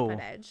 On that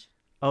footage.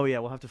 Oh yeah,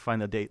 we'll have to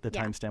find the date, the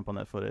timestamp on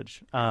that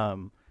footage.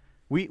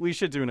 We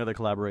should do another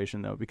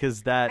collaboration though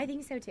because I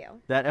think so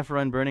too. That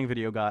FRN burning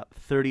video got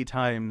 30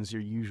 times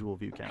your usual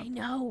view count. I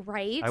know,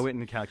 right? I went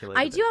and calculated.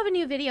 I do have a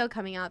new video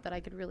coming out that I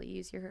could really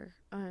use your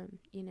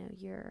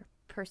your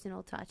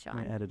personal touch on.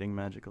 My editing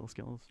magical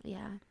skills.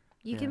 Yeah.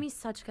 You give me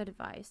such good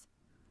advice.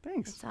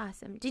 Thanks. It's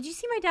awesome. Did you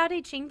see my Dao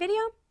De Ching video?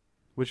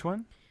 Which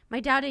one? My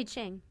Dao De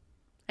Ching.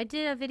 I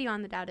did a video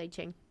on the Dao De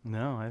Ching.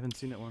 No, I haven't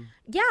seen that one.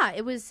 Yeah,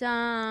 it was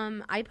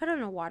I put it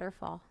in a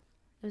waterfall.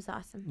 It was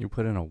awesome. You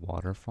put in a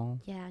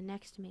waterfall? Yeah,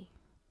 next to me.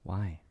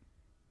 Why?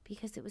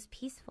 Because it was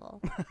peaceful.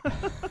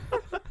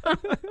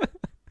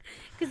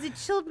 Because it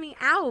chilled me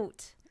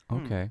out.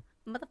 Okay.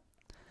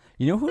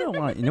 You know who I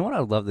want? You know what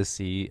I'd love to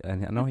see?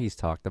 And I know he's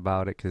talked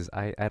about it because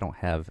I don't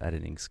have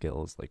editing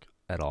skills like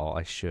at all.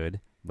 I should,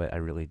 but I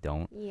really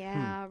don't.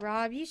 Yeah,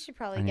 Rob, you should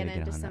probably get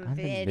into some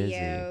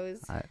videos.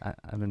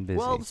 I've been busy.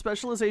 Well,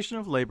 specialization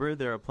of labor.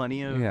 There are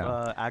plenty of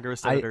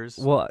agorist editors.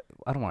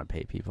 I don't want to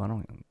pay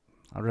people.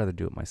 I'd rather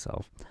do it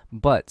myself.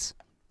 But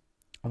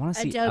I want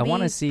to see. I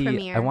want to see.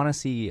 Premiere. I want to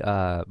see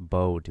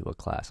Bo do a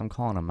class. I'm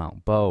calling him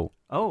out. Bo.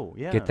 Oh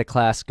yeah. Get the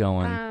class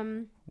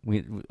going.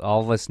 We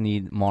all of us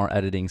need more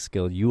editing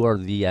skill. You are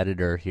the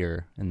editor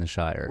here in the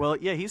Shire. Well,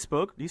 yeah, he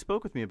spoke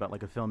with me about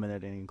like a film and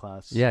editing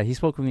class. Yeah, he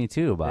spoke with me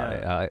too about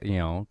it.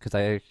 Because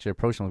I actually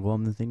approached him like, well,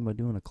 I'm thinking about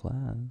doing a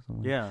class.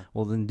 Like, yeah.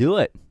 Well, then do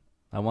it.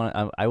 I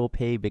will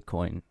pay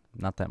Bitcoin.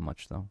 Not that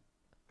much though.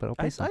 But I'll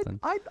pay something.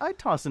 I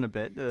toss in a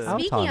bit.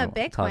 Speaking of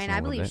Bitcoin,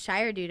 I believe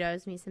Shire Dude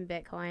owes me some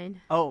Bitcoin.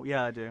 Oh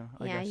yeah, I do.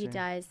 Yeah, he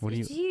does. Do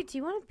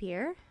you want a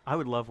beer? I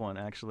would love one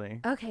actually.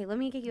 Okay, let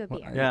me get you a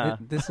beer. Yeah,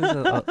 this is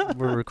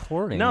we're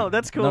recording. No,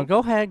 that's cool. No, go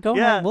ahead. Go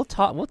ahead. We'll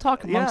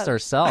talk amongst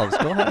ourselves.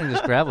 Go ahead and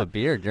just grab a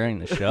beer during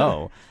the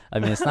show. I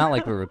mean, it's not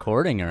like we're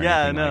recording or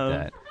anything like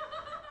that.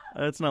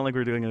 It's not like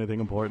we're doing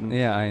anything important.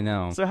 Yeah, I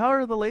know. So how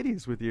are the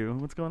ladies with you?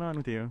 What's going on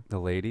with you? The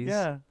ladies?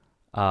 Yeah.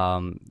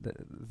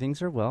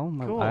 Things are well.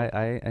 Cool.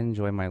 I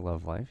enjoy my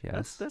love life.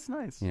 Yes, that's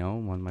nice.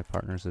 One of my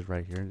partners is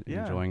right here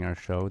enjoying our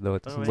show. Though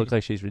it doesn't look right.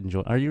 like she's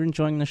enjoying. Are you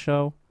enjoying the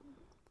show?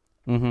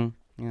 Mm-hmm.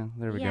 Yeah.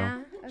 There we go.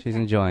 Okay. She's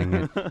enjoying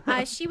it.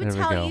 She would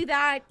tell you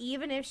that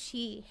even if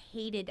she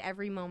hated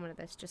every moment of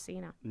this. Just so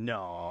you know.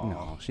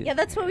 No. Yeah,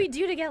 that's what we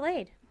do to get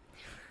laid.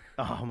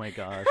 Oh my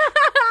gosh.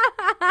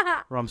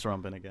 Rump's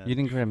rumping again. You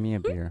didn't grab me a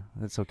beer.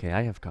 That's okay.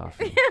 I have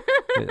coffee.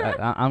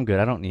 I'm good.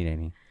 I don't need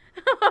any.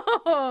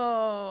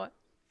 Oh.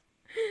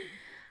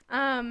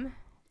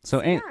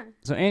 So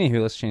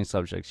anywho, let's change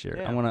subjects here.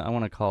 Yeah. I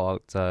wanna call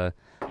out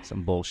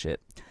some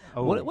bullshit.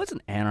 Oh. What's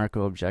an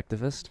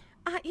anarcho-objectivist?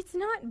 It's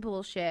not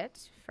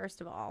bullshit, first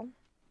of all,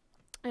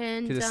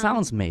 and because it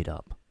sounds made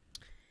up.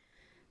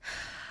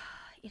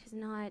 It is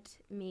not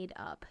made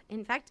up.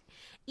 In fact,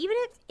 even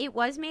if it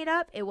was made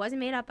up, it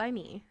wasn't made up by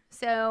me.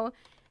 So,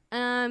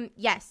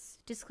 yes,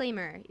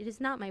 disclaimer: it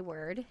is not my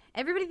word.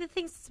 Everybody that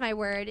thinks it's my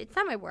word, it's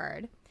not my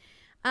word.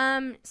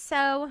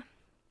 So.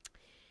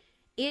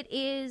 It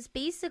is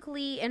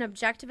basically an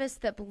objectivist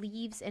that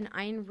believes in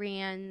Ayn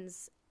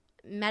Rand's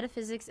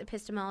metaphysics,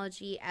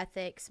 epistemology,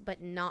 ethics, but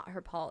not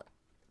her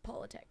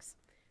politics.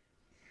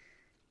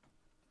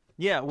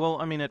 Yeah, well,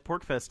 I mean, at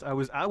PorkFest,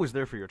 I was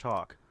there for your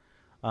talk,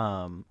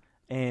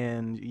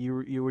 and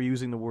you were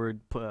using the word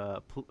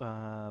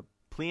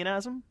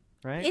pleonasm,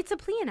 right? It's a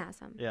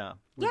pleonasm. Yeah.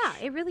 Yeah,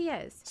 it really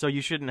is. So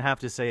you shouldn't have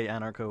to say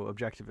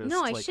anarcho-objectivist.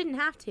 No, I shouldn't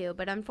have to,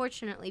 but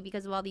unfortunately,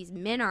 because of all these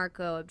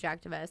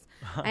minarcho-objectivists,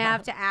 I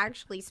have to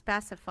actually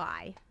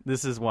specify.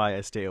 This is why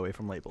I stay away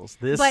from labels.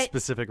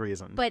 Specific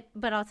reason.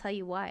 But I'll tell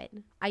you what,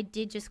 I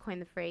did just coin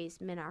the phrase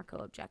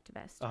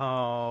minarcho-objectivist.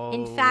 Oh.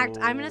 In fact,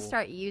 I'm going to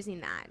start using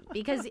that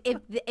because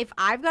if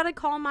I've got to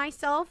call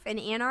myself an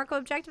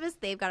anarcho-objectivist,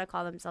 they've got to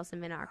call themselves a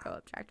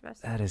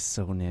minarcho-objectivist. That is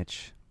so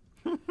niche.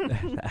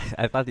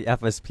 I thought the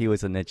FSP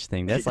was a niche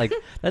thing. That's like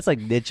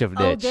niche of niche.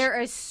 Oh,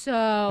 there are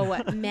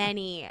so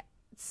many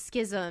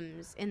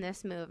schisms in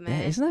this movement.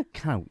 Yeah, isn't that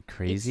kind of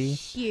crazy?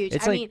 It's huge.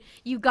 It's I like, mean,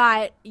 you've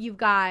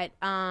got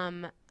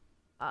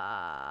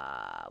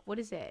what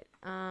is it?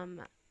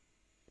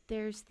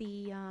 There's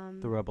the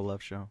Rebel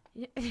Love Show.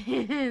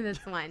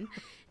 that's one.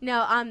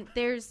 No,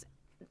 there's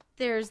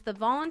the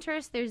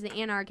voluntarists, there's the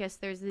anarchists,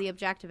 there's the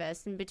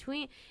objectivists, and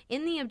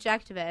in the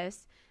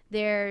objectivists,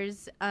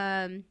 there's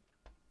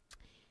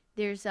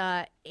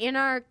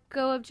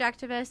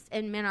anarcho-objectivist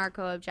and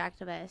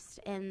minarcho-objectivist,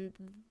 and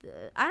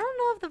I don't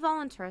know if the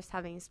voluntarists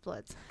have any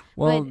splits.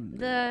 well,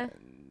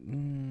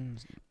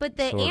 But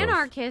the sort of.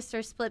 anarchists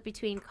are split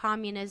between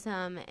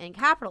communism and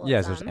capitalism.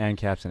 yes, there's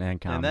ANCAPs and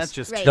ANCOMs. And that's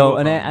just Right. Though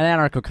an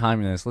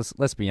anarcho-communist,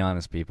 let's be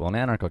honest, people. An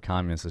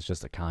anarcho-communist is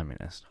just a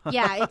communist.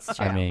 Yeah, it's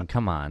true. I mean,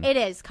 come on. It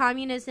is.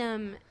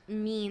 Communism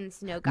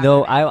means no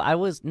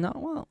government.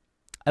 No,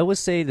 I would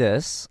say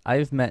this.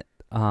 I've met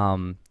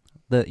the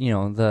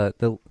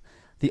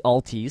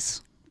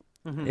alties,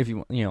 if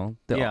you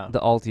the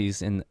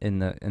alties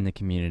in the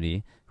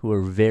community who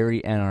are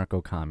very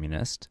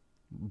anarcho-communist,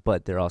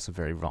 but they're also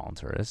very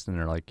voluntarist, and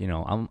they're like,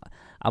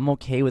 I'm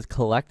okay with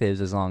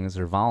collectives as long as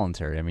they're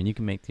voluntary. I mean, you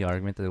can make the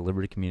argument that the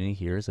liberty community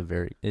here is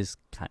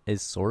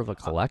is sort of a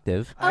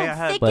collective, thick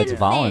but and it's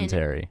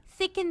voluntary.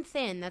 Thick and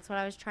thin. That's what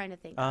I was trying to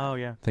think of. Oh,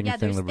 yeah. Thick and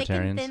thin there's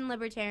libertarians. thick and thin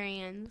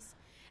libertarians.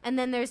 And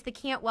then there's the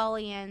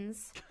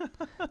Cantwellians.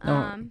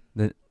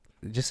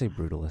 Just say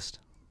brutalist.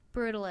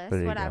 Brutalists, There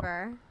you go.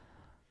 whatever.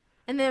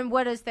 And then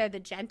what is there? The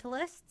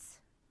gentleists?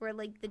 We're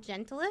like the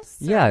gentleists?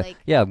 Yeah, Or like,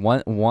 yeah.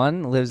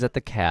 One lives at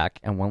the CAC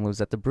and one lives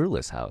at the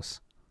brutalist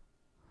house.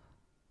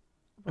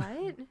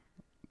 what?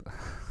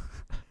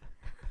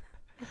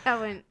 That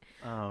went.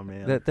 Oh,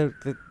 man.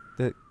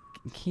 The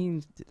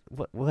Keen.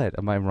 What?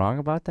 Am I wrong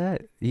about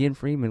that? Ian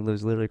Freeman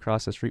lives literally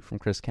across the street from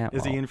Chris Cantwell.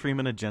 Is Ian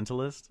Freeman a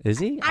gentlist? Is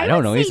he? I I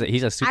don't would know. say-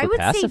 He's a super I would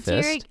pacifist.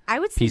 say Derek. I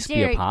would say Peace be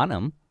Derek. upon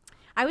him.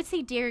 I would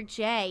say Derek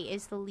J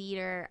is the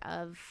leader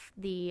of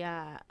the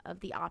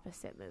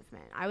opposite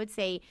movement. I would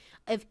say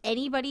if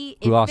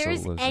Who also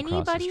there's lives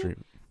across the street.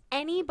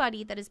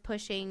 anybody that is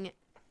pushing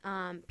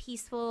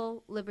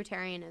peaceful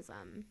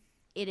libertarianism,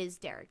 it is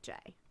Derek J.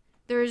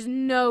 There is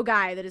no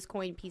guy that has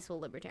coined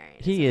peaceful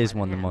libertarianism. He is other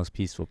one of the than him. most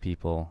peaceful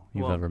people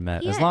you've Well, ever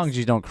met. He As long is. as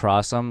you don't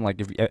cross him,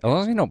 like as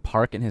long as you don't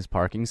park in his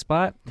parking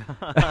spot,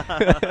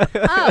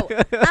 Oh,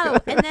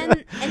 and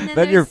then then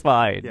you're there's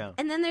fine. Yeah.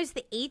 and then there's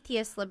the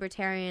atheist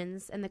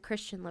libertarians and the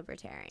Christian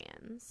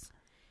libertarians.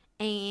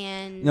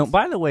 And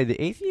By the way, the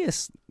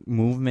atheist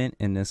movement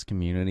in this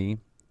community,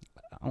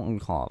 I want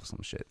to call it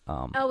some shit.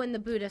 and the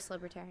Buddhist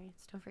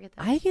libertarians. Don't forget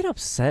that. I get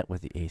upset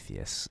with the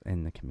atheists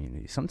in the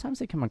community. Sometimes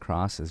they come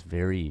across as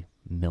very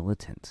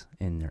militant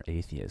in their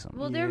atheism.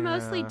 Well, they're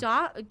mostly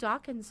Yeah.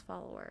 Dawkins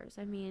followers.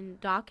 I mean,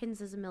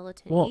 Dawkins is a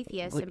militant Well,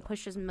 atheist like- and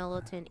pushes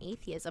militant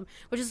atheism,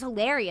 which is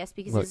hilarious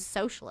because Look, he's a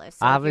socialist.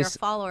 So if you're a obvious-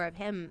 follower of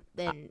him,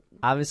 then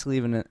Obviously,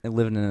 even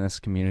living in this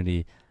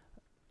community,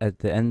 at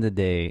the end of the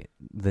day,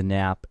 the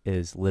nap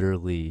is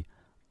literally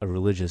a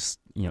religious,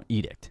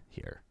 edict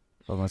here.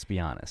 So let's be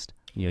honest.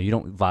 You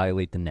don't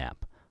violate the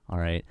nap, all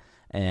right?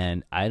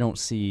 And I don't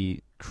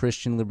see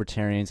Christian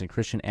libertarians and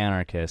Christian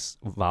anarchists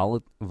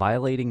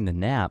violating the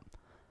nap.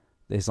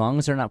 As long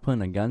as they're not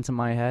putting a gun to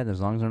my head,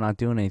 as long as they're not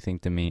doing anything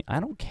to me, I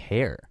don't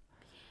care.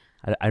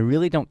 I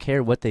really don't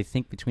care what they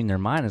think between their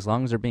mind, as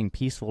long as they're being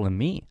peaceful to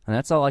me. And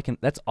that's all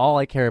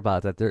I care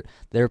about, that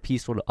they're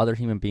peaceful to other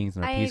human beings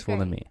and they're peaceful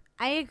to me.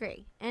 I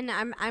agree, and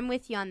I'm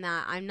with you on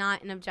that. I'm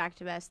not an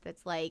objectivist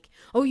that's like,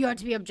 oh, you have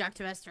to be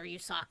objectivist or you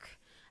suck.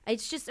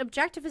 It's just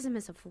objectivism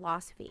is a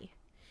philosophy,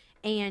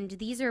 and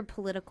these are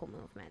political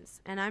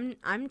movements, and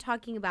I'm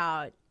talking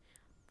about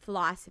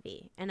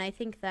philosophy, and I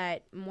think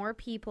that more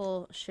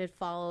people should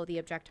follow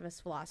the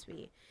objectivist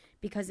philosophy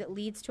because it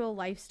leads to a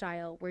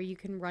lifestyle where you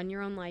can run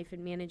your own life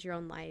and manage your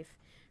own life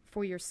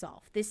for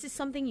yourself. This is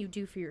something you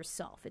do for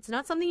yourself. It's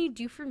not something you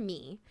do for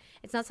me.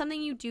 It's not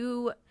something you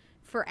do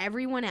for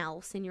everyone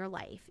else in your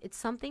life. It's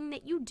something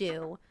that you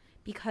do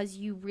because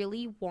you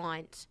really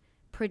want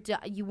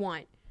you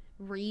want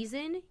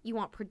reason, you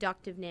want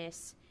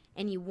productiveness,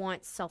 and you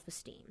want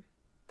self-esteem.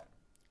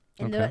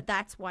 And Okay.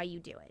 that's why you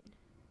do it.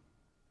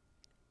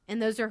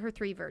 And those are her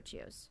 3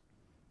 virtues.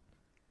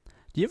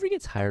 Do you ever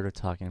get tired of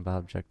talking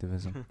about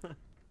objectivism?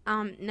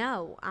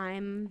 No,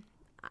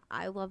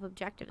 I love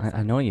objectivism.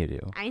 I know you do.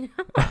 I know.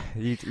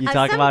 You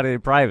talk about it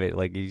in private,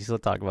 like you still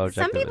talk about objectivism.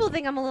 Some people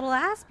think I'm a little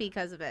ass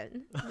because of it.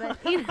 But,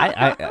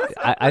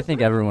 I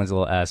think everyone's a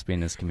little aspy in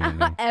this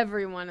community.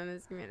 everyone in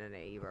this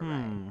community, you were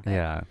right.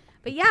 Yeah.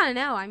 But yeah,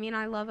 no, I mean,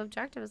 I love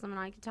objectivism, and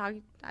I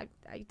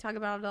talk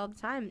about it all the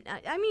time.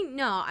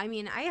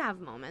 I have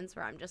moments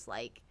where I'm just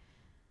like,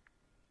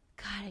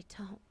 God, I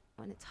don't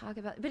want to talk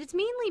about it. But it's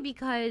mainly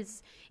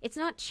because it's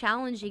not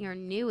challenging or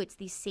new. It's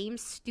these same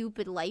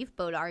stupid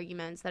lifeboat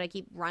arguments that I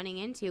keep running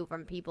into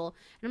from people.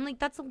 And I'm like,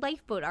 that's a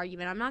lifeboat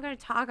argument. I'm not going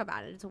to talk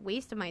about it. It's a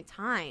waste of my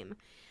time.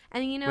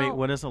 And, Wait,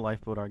 what is a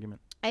lifeboat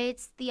argument?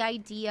 it's the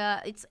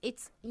idea,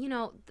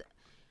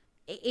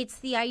 it's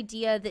the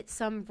idea that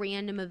some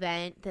random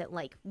event that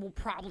like will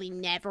probably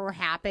never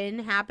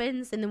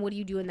happens, and then what do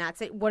you do in that?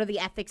 What are the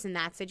ethics in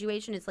that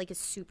situation? It's like a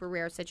super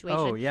rare situation.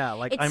 Oh yeah,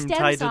 like I'm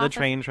tied to the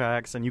train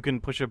tracks, and you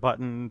can push a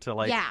button to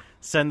like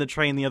send the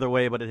train the other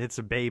way, but it hits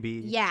a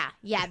baby. Yeah,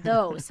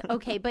 those.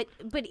 Okay, but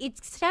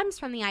it stems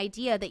from the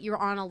idea that you're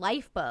on a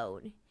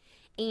lifeboat,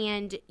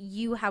 and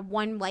you have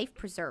one life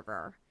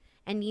preserver,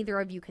 and neither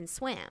of you can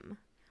swim,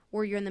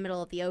 or you're in the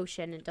middle of the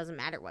ocean, and it doesn't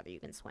matter whether you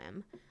can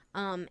swim.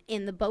 And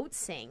the boat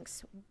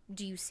sinks.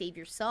 Do you save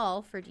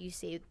yourself or do you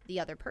save the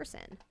other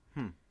person?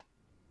 And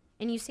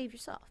you save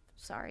yourself.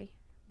 Sorry,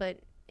 but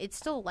it's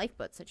still a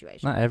lifeboat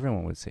situation. Not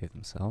everyone would save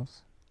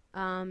themselves.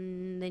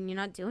 Then you're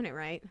not doing it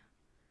right.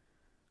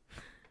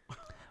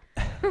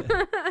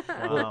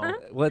 Wow.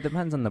 Well, it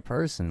depends on the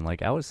person.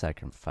 Like, I would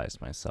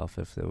sacrifice myself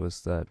if it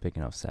was the big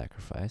enough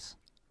sacrifice.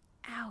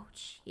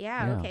 Ouch.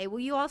 Yeah. Okay. Will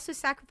you also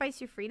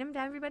sacrifice your freedom to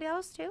everybody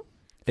else too?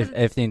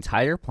 If the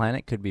entire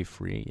planet could be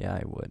free, yeah,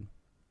 I would.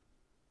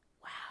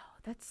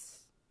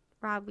 That's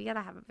Rob. We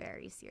gotta have a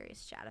very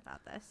serious chat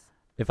about this.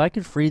 If I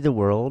could free the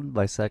world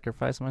by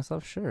sacrificing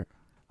myself, sure.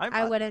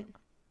 I wouldn't.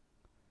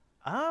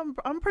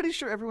 I'm pretty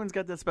sure everyone's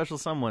got that special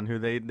someone who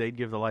they'd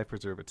give the life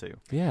preserver to.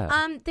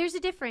 Yeah. There's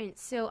a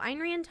difference. So Ayn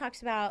Rand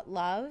talks about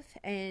love,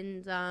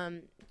 and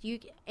you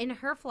in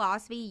her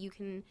philosophy, you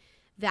can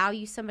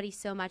value somebody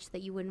so much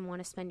that you wouldn't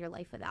want to spend your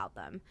life without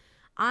them.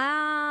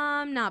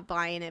 I'm not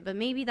buying it, but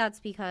maybe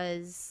that's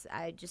because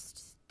I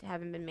just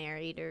haven't been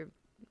married, or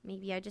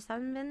maybe I just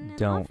haven't been in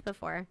love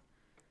before.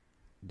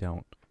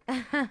 Don't.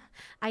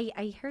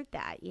 I heard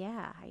that.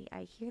 Yeah,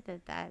 I hear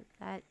that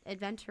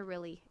adventure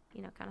really,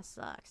 kind of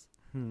sucks.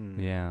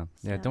 Yeah.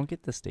 So. Yeah. Don't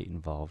get the state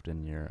involved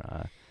in your.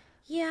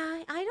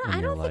 Yeah,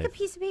 I don't think a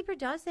piece of paper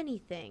does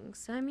anything.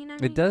 So I mean,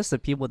 it does to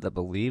people that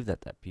believe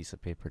that piece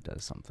of paper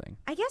does something.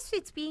 I guess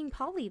it's being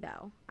poly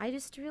though. I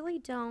just really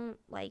don't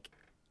like.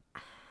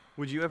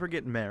 Would you ever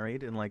get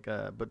married and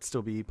but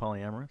still be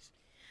polyamorous?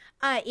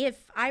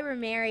 If I were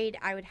married,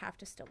 I would have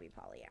to still be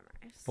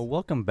polyamorous. Well,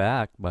 welcome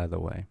back, by the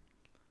way.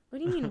 What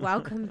do you mean,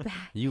 welcome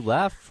back? You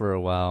left for a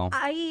while.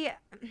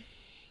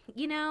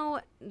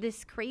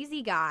 This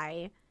crazy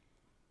guy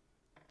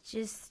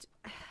just,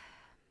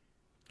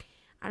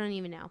 I don't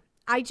even know.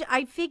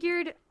 I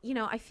figured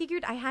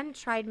I hadn't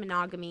tried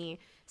monogamy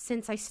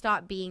since I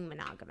stopped being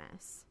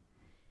monogamous.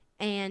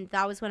 And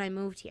that was when I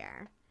moved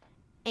here.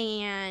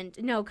 And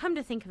no, come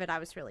to think of it, I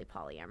was really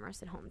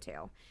polyamorous at home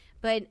too.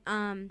 But,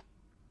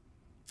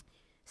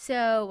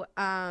 So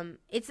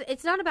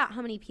it's not about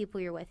how many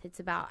people you're with. It's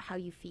about how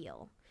you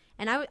feel.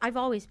 And I've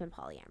always been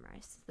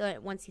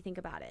polyamorous, once you think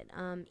about it.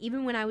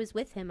 Even when I was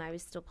with him, I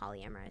was still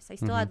polyamorous. I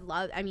still had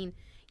love. I mean,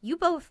 you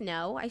both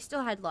know I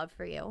still had love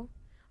for you.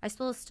 I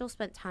still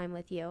spent time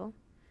with you.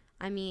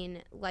 I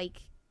mean,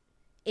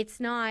 it's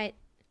not...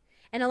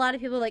 And a lot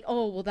of people are like,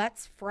 oh, well,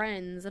 that's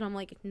friends. And I'm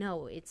like,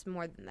 no, it's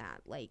more than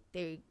that.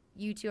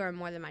 You two are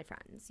more than my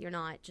friends. You're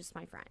not just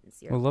my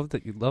friends. Well,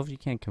 love you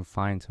can't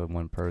confine to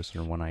one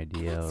person or one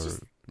idea.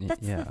 That's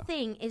the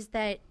thing, is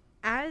that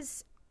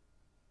as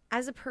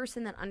a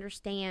person that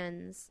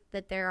understands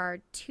that there are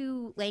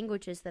two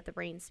languages that the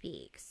brain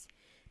speaks,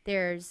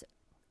 there's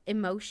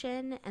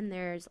emotion and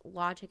there's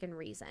logic and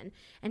reason.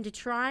 And to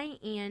try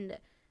and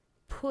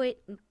put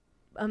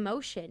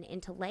emotion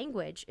into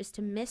language is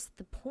to miss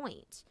the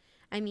point.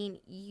 I mean,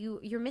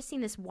 you're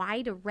missing this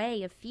wide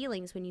array of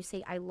feelings when you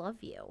say, I love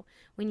you.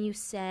 When you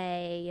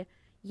say,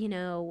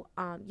 you're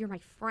my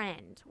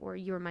friend, or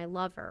you're my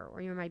lover,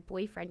 or you're my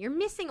boyfriend. You're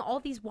missing all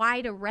these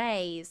wide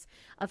arrays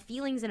of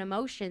feelings and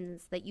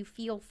emotions that you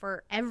feel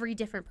for every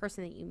different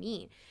person that you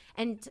meet.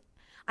 And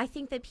I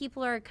think that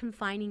people are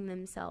confining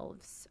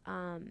themselves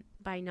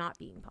by not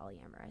being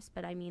polyamorous.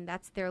 But I mean,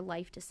 that's their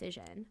life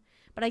decision.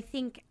 But I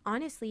think,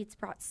 honestly, it's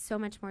brought so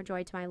much more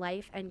joy to my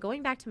life. And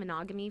going back to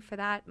monogamy for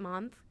that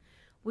month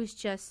was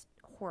just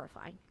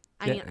horrifying.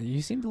 I mean,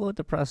 you seemed a little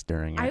depressed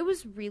during it. I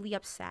was really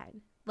upset.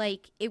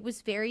 It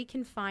was very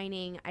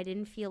confining. I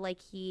didn't feel like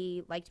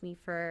he liked me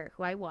for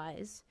who I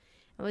was.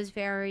 It was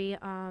very,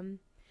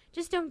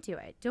 just don't do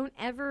it. Don't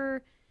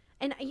ever,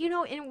 and and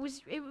it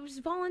was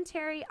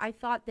voluntary. I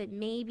thought that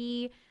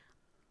maybe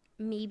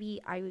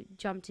I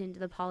jumped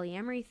into the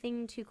polyamory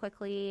thing too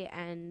quickly,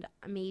 and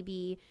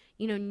maybe,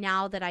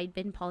 now that I'd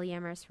been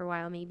polyamorous for a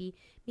while, maybe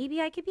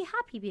I could be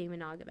happy being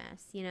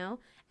monogamous,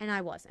 and I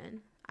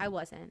wasn't.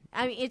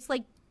 I mean, it's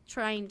like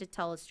trying to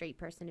tell a straight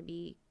person to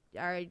be,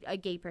 or a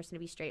gay person to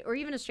be straight, or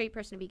even a straight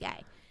person to be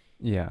gay.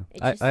 Yeah,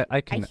 I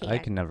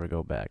can never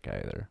go back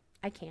either.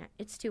 I can't.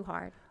 It's too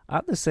hard. I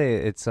have to say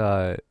it's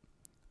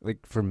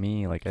for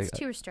me, it's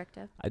too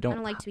restrictive. I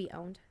don't like to be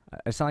owned.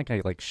 It's not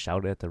like I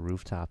shout at the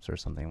rooftops or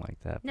something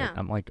like that. No. But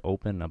I'm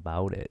open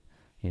about it.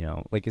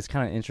 It's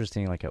kind of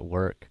interesting at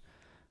work.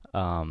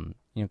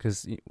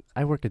 Because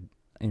I work at,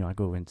 I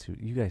go into,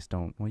 you guys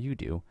don't, well, you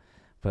do,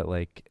 but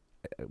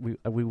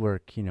we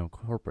work,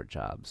 corporate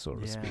jobs, so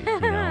to speak.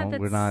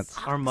 We're not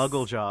our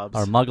muggle jobs.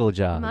 Our muggle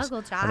jobs.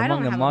 Muggle job.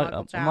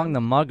 Among the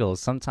muggles,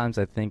 sometimes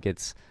I think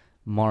it's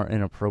more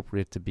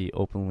inappropriate to be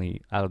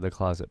openly out of the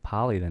closet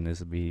poly than it is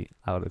to be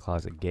out of the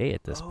closet gay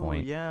at this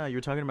point. Yeah, you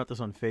were talking about this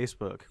on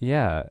Facebook.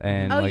 Yeah,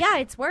 and yeah,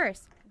 it's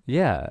worse.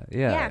 Yeah.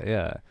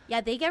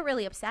 Yeah, they get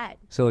really upset.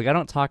 So like, I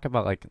don't talk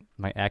about like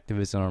my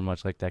activism or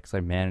much like that because I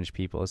manage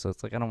people. So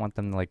it's like I don't want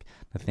them to like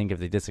to think if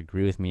they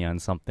disagree with me on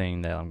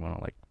something that I'm gonna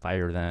like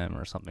fire them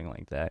or something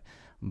like that.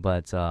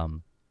 But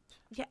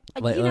Yeah,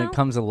 like, when it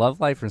comes to love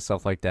life and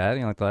stuff like that,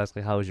 like they'll ask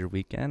like, how was your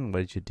weekend? What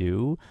did you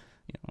do?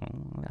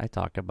 I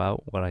talk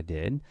about what I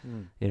did,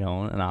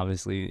 and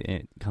obviously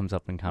it comes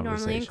up in conversation.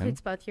 Normally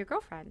includes both your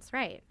girlfriends,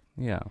 right?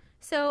 Yeah.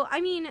 So,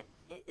 I mean,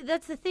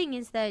 that's the thing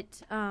is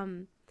that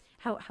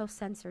how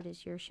censored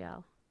is your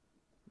show?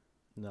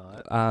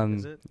 No,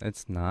 is it?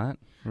 It's not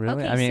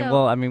really. Okay, I mean,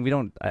 so- we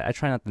don't. I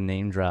try not to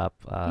name drop.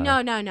 No.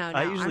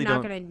 I usually I'm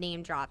not don't- going to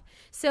name drop.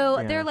 So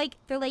Yeah. they're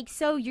like,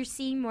 so you're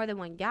seeing more than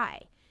one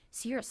guy.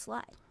 So you're a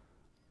slut.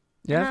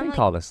 Yeah, And I've I'm been like-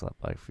 called a slut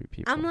by a few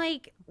people. I'm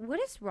like, what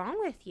is wrong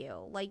with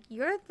you? Like,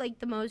 you're like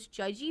the most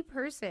judgy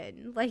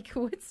person. Like,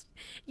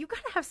 you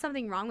gotta have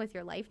something wrong with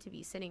your life to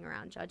be sitting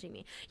around judging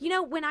me.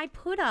 When I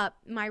put up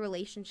my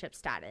relationship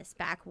status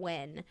back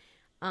when,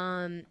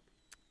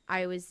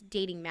 I was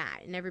dating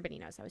Matt, and everybody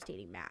knows I was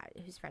dating Matt,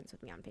 who's friends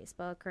with me on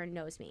Facebook or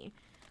knows me.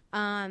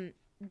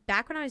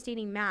 Back when I was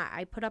dating Matt,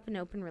 I put up an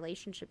open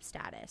relationship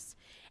status,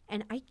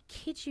 and I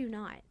kid you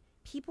not,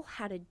 people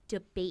had a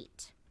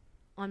debate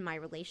on my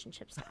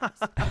relationship status.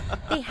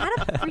 They had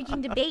a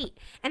freaking debate,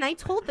 and I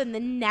told them the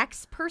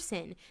next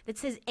person that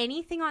says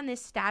anything on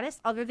this status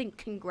other than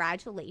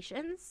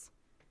congratulations,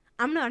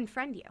 I'm gonna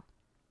unfriend you.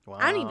 Wow.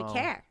 I don't even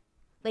care.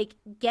 Like,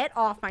 get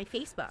off my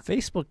Facebook.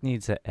 Facebook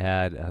needs to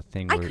add a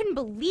thing. I where couldn't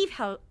believe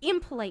how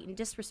impolite and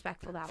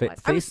disrespectful that was.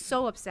 I was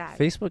so upset.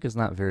 Facebook is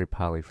not very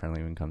poly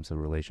friendly when it comes to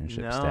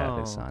relationship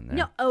status on there.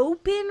 No,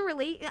 open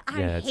I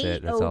that's hate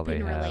it. That's all they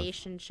open have.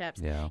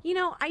 relationships. Yeah.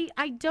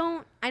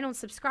 I don't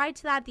subscribe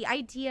to that. The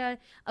idea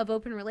of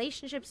open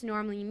relationships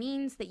normally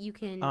means that you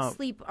can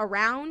sleep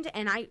around,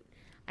 and I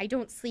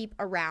don't sleep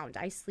around.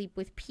 I sleep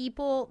with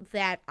people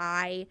that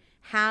I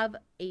have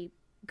a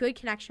good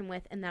connection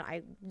with and that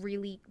I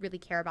really, really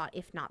care about,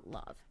 if not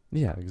love.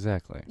 Yeah,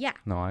 exactly. Yeah.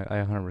 No, I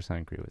 100%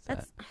 agree with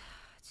that.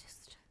 It's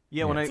just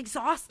Yeah, it's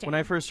exhausting. When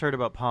I first heard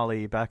about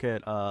poly back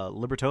at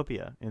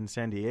Libertopia in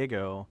San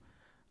Diego,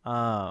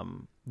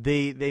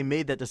 they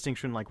made that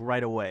distinction like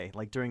right away.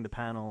 Like during the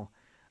panel,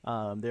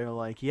 they're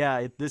like,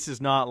 "Yeah, this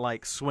is not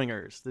like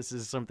swingers. This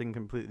is something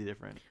completely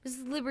different." This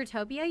is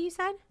Libertopia, you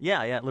said?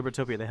 Yeah, at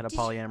Libertopia they had a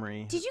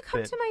polyamory. Did you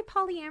come bit. to my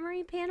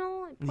polyamory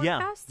panel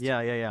podcast? Yeah.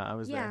 I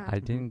was there. I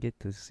didn't get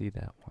to see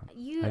that one.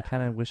 You, I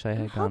kind of wish I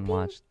had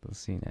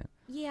seen it.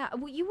 Yeah,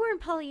 well, you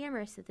weren't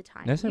polyamorous at the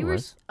time. Yes, I you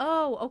was.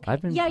 Oh, okay.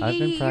 I've been you're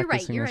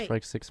practicing right. this for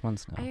like 6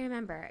 months now. I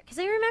remember. Because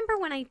I remember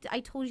when I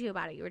told you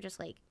about it, you were just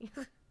like,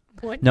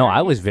 what? No,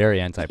 I was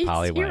very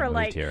anti-poly You when I were moved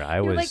like- here.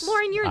 You were like,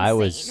 Lauren, you're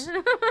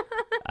insane.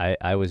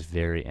 I was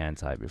very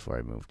anti before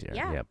I moved here.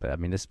 Yeah. But I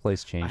mean, this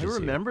place changes. I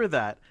remember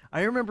that.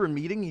 I remember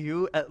meeting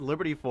you at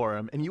Liberty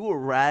Forum, and you were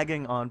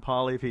ragging on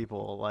poly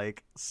people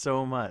like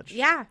so much.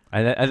 Yeah.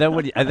 And then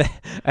when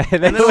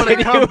then when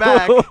I come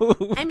back,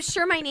 I'm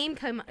sure my name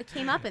came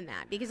up in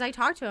that because I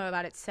talked to him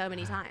about it so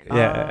many times.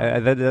 yeah,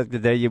 and then the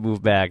day you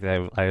moved back,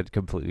 I had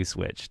completely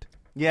switched.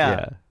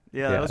 yeah,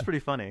 that was pretty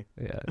funny.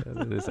 Yeah,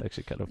 it is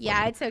actually kind of funny.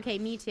 Yeah, it's okay.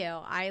 Me too.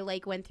 I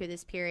went through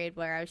this period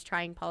where I was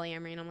trying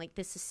polyamory, and I'm like,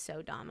 this is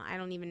so dumb. I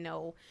don't even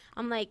know.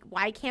 I'm like,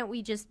 why can't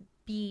we just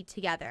be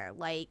together?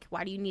 Like,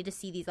 why do you need to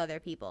see these other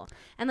people?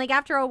 And like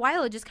after a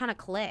while, it just kind of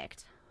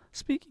clicked.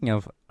 Speaking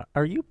of,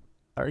 are you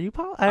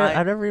poly?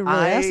 I've never really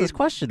asked this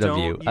question of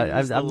you.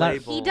 I'm not.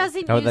 Label. He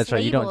doesn't. Oh, use that's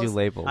right. You don't do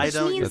labels. labels. I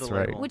don't use That's the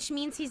right. label. Which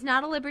means he's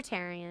not a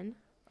libertarian.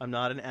 I'm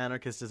not an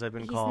anarchist, as I've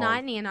been He's called.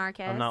 not an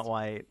anarchist. I'm not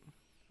white.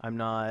 I'm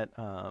not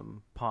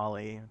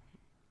poly.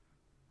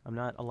 I'm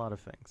not a lot of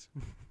things.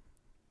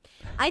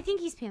 I think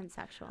he's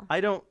pansexual.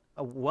 I don't.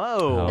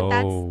 Whoa.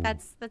 But Oh.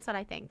 that's what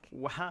I think.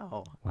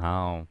 Wow.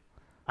 Wow.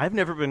 I've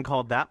never been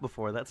called that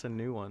before. That's a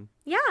new one.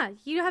 Yeah,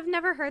 you have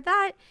never heard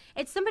that?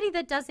 It's somebody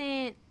that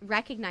doesn't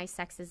recognize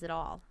sexes at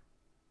all.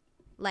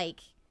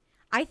 Like,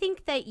 I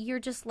think that you're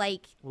just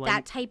like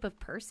that type of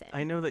person.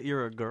 I know that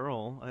you're a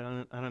girl. I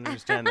don't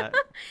understand that.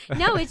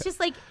 No, it's just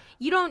like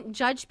you don't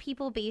judge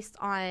people based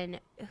on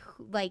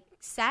like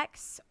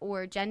sex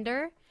or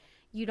gender.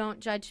 You don't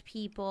judge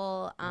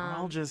people. We're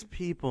all just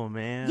people,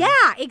 man.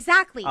 Yeah,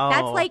 exactly.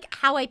 That's Oh, like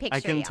how I picture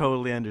I can you.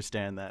 totally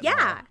understand that. Yeah.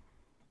 now.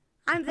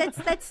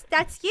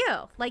 That's you.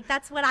 Like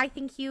that's what I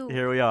think you.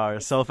 Here we are,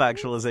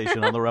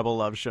 self-actualization on the Rebel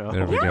Love Show.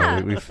 There we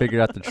Yeah. go. We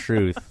figured out the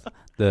truth,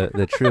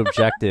 the true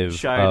objective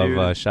Shy of dude.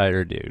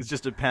 Shider Dude. It's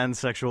just a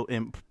pansexual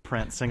imp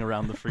prancing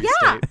around the free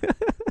Yeah. state.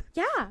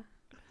 Yeah,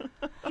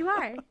 you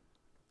are.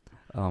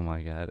 Oh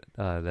my God,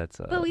 that's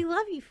But we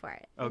love you for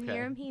it. And Okay.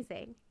 you're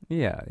amazing.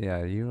 yeah.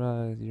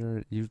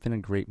 You've been a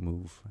great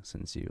move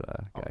since you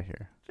got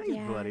here. Thanks,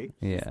 Yeah. buddy.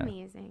 He's Yeah.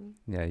 amazing.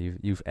 Yeah,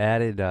 you've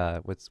added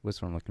what's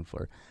what I'm looking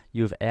for.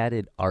 You've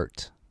added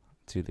art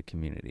to the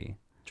community.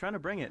 Trying to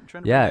bring it.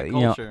 Yeah, bring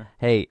that culture.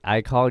 Hey,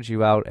 I called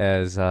you out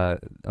as, or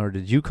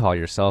did you call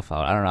yourself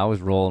out? I don't know. I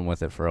was rolling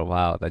with it for a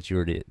while that you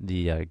were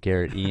the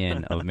Garrett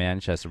Ian of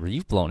Manchester, but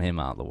you've blown him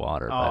out of the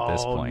water at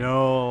this point.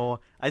 Oh no,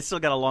 I still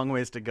got a long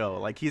ways to go.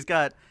 Like he's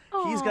got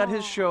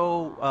his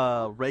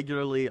show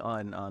regularly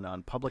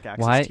on public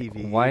access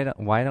TV.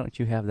 Why don't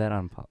you have that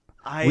on?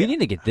 We need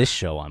to get this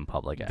show on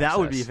public access. That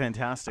would be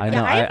fantastic. I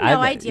know. I have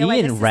no idea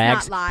why this is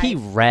not live. He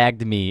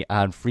ragged me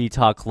on Free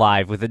Talk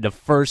Live within the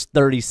first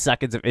 30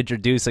 seconds of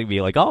introducing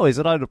me. Like, oh, is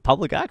it on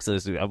public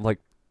access? I'm like,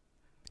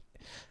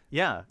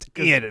 yeah.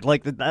 Ian,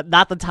 like,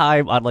 not the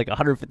time on like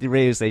 150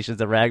 radio stations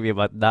to rag me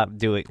about not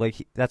doing.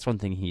 Like, that's one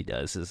thing he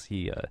does is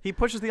he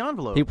pushes the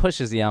envelope. He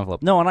pushes the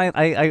envelope. No, and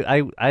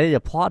I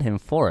applaud him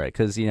for it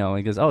because he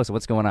goes, oh, so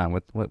what's going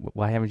on?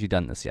 Why haven't you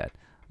done this yet?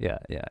 Yeah.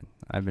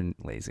 I've been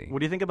lazy. What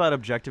do you think about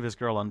Objectivist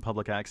Girl on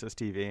public access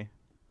TV?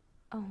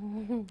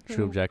 Oh,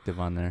 True Objective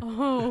on there.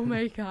 Oh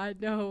my God,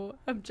 no!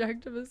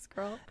 Objectivist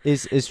Girl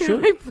is true.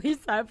 Can I please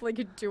have like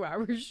a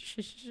 2-hour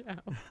show?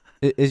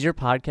 Is your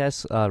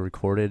podcast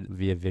recorded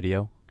via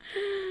video?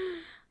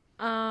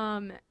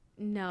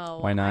 No.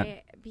 Why not?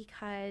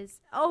 Because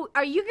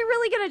are you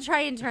really gonna try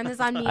and turn this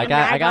on me? I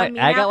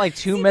got like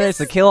 2 minutes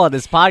to kill on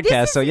this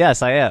podcast, so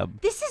yes, I am.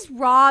 This is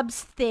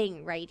Rob's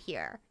thing right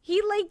here.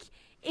 He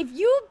if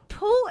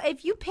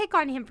you pick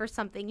on him for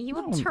something, he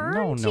will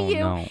turn to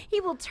you. No.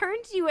 He will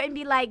turn to you and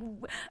be like,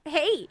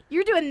 "Hey,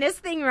 you're doing this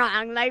thing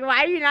wrong. Like,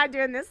 why are you not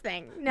doing this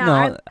thing?"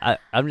 No,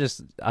 I'm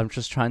just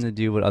trying to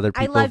do what other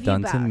people have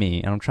done to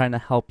me, and I'm trying to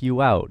help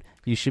you out.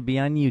 You should be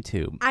on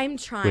YouTube. I'm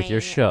trying with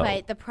your show,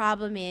 but the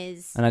problem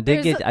is, and I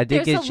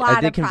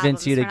did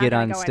convince you to get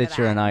on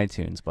Stitcher and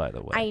iTunes. By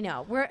the way, I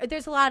know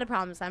there's a lot of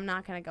problems. I'm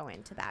not going to go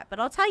into that, but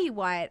I'll tell you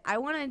what. I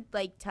want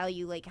to tell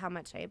you how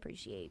much I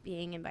appreciate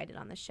being invited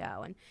on the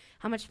show and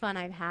how much fun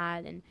I've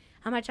had and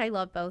how much I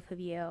love both of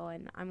you.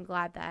 And I'm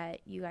glad that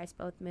you guys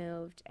both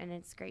moved, and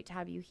it's great to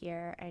have you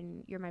here.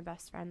 And you're my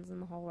best friends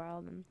in the whole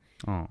world, and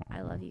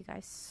I love you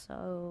guys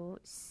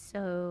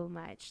so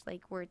much.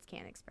 Like words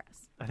can't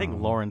express. I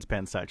think Lauren's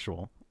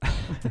pansexual.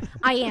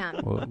 I am.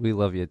 Well, we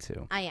love you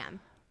too. I am.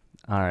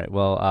 All right.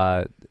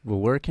 Well,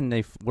 where can the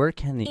and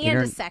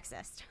a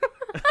sexist.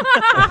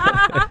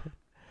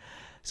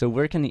 So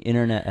where can the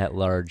internet at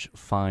large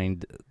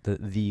find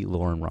the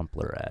Lauren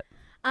Rumpler at?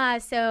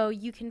 So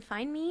you can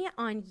find me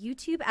on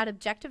YouTube at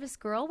Objectivist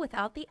Girl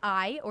without the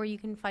I, or you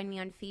can find me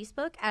on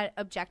Facebook at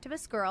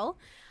Objectivist Girl.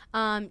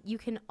 You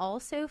can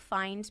also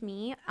find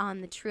me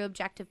on the True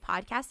Objective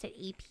podcast at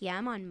 8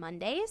 p.m. on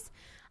Mondays.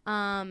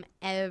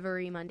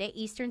 Every Monday,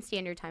 Eastern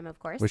Standard Time, of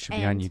course. Which should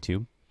be on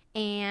YouTube.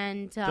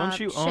 And Don't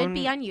you should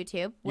be on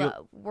YouTube.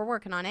 Well, we're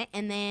working on it.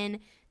 And then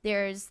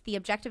there's the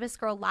Objectivist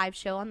Girl live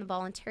show on the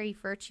Voluntary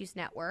Virtues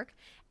Network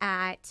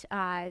at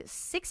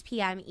 6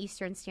 p.m.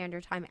 Eastern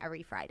Standard Time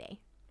every Friday.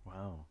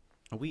 Wow.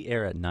 We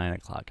air at 9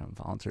 o'clock on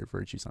Voluntary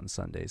Virtues on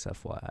Sundays,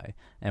 FYI.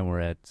 And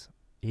we're at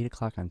 8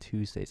 o'clock on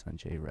Tuesdays on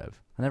JRev.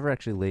 I never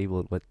actually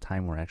labeled what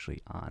time we're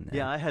actually on.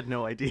 Yeah, I had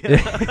no idea.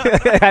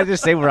 I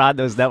just say we're on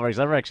those networks.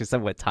 I never actually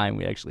said what time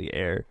we actually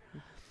air.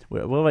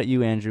 What about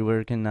you, Andrew?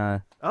 Where can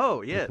where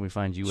can we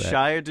find you at?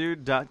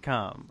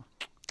 ShireDude.com.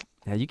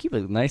 Yeah, you keep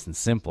it nice and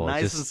simple.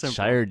 Nice just and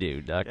simple.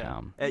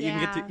 ShireDude.com.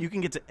 Yeah. You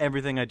can get to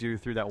everything I do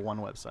through that one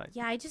website.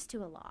 Yeah, I just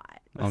do a lot.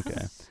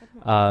 Okay.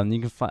 You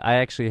can find. I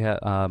actually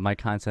have my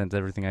content.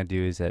 Everything I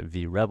do is at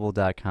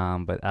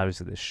vrebel.com. But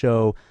obviously the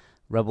show,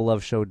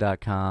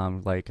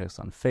 rebelloveshow.com. Like us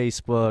on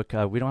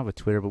Facebook. We don't have a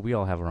Twitter, but we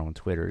all have our own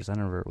Twitters. I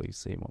never really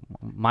see.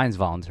 Mine's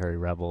Voluntary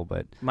Rebel,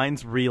 but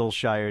mine's Real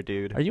Shire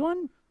Dude. Are you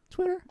on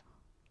Twitter?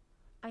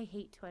 I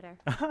hate Twitter.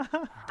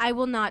 I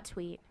will not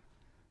tweet.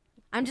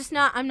 I'm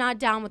not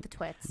down with the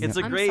twits. It's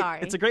a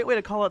great way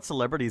to call out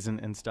celebrities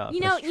and stuff.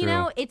 You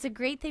know, it's a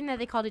great thing that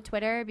they called it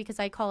Twitter because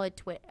I call it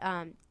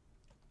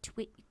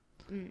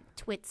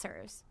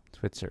Twitzers.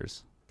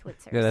 Twitzers.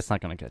 Twitzers. Yeah, that's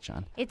not going to catch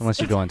on unless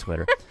you go on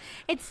Twitter.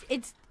 I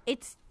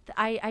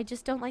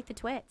just don't like the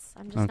twits.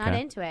 I'm just not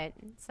into it.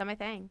 It's not my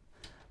thing.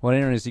 Well,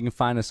 anyways, you can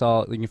find us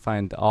all. You can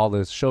find all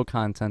the show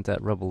content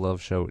at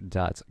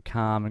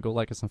rebelloveshow.com and go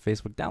like us on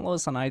Facebook. Download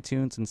us on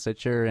iTunes and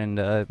Stitcher, and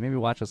maybe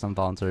watch us on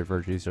Voluntary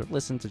Virtues or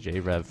listen to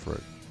JRev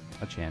for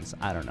a chance.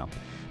 I don't know.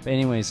 But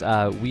anyways,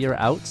 we are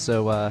out.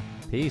 So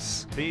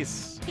peace.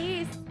 Peace.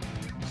 Peace.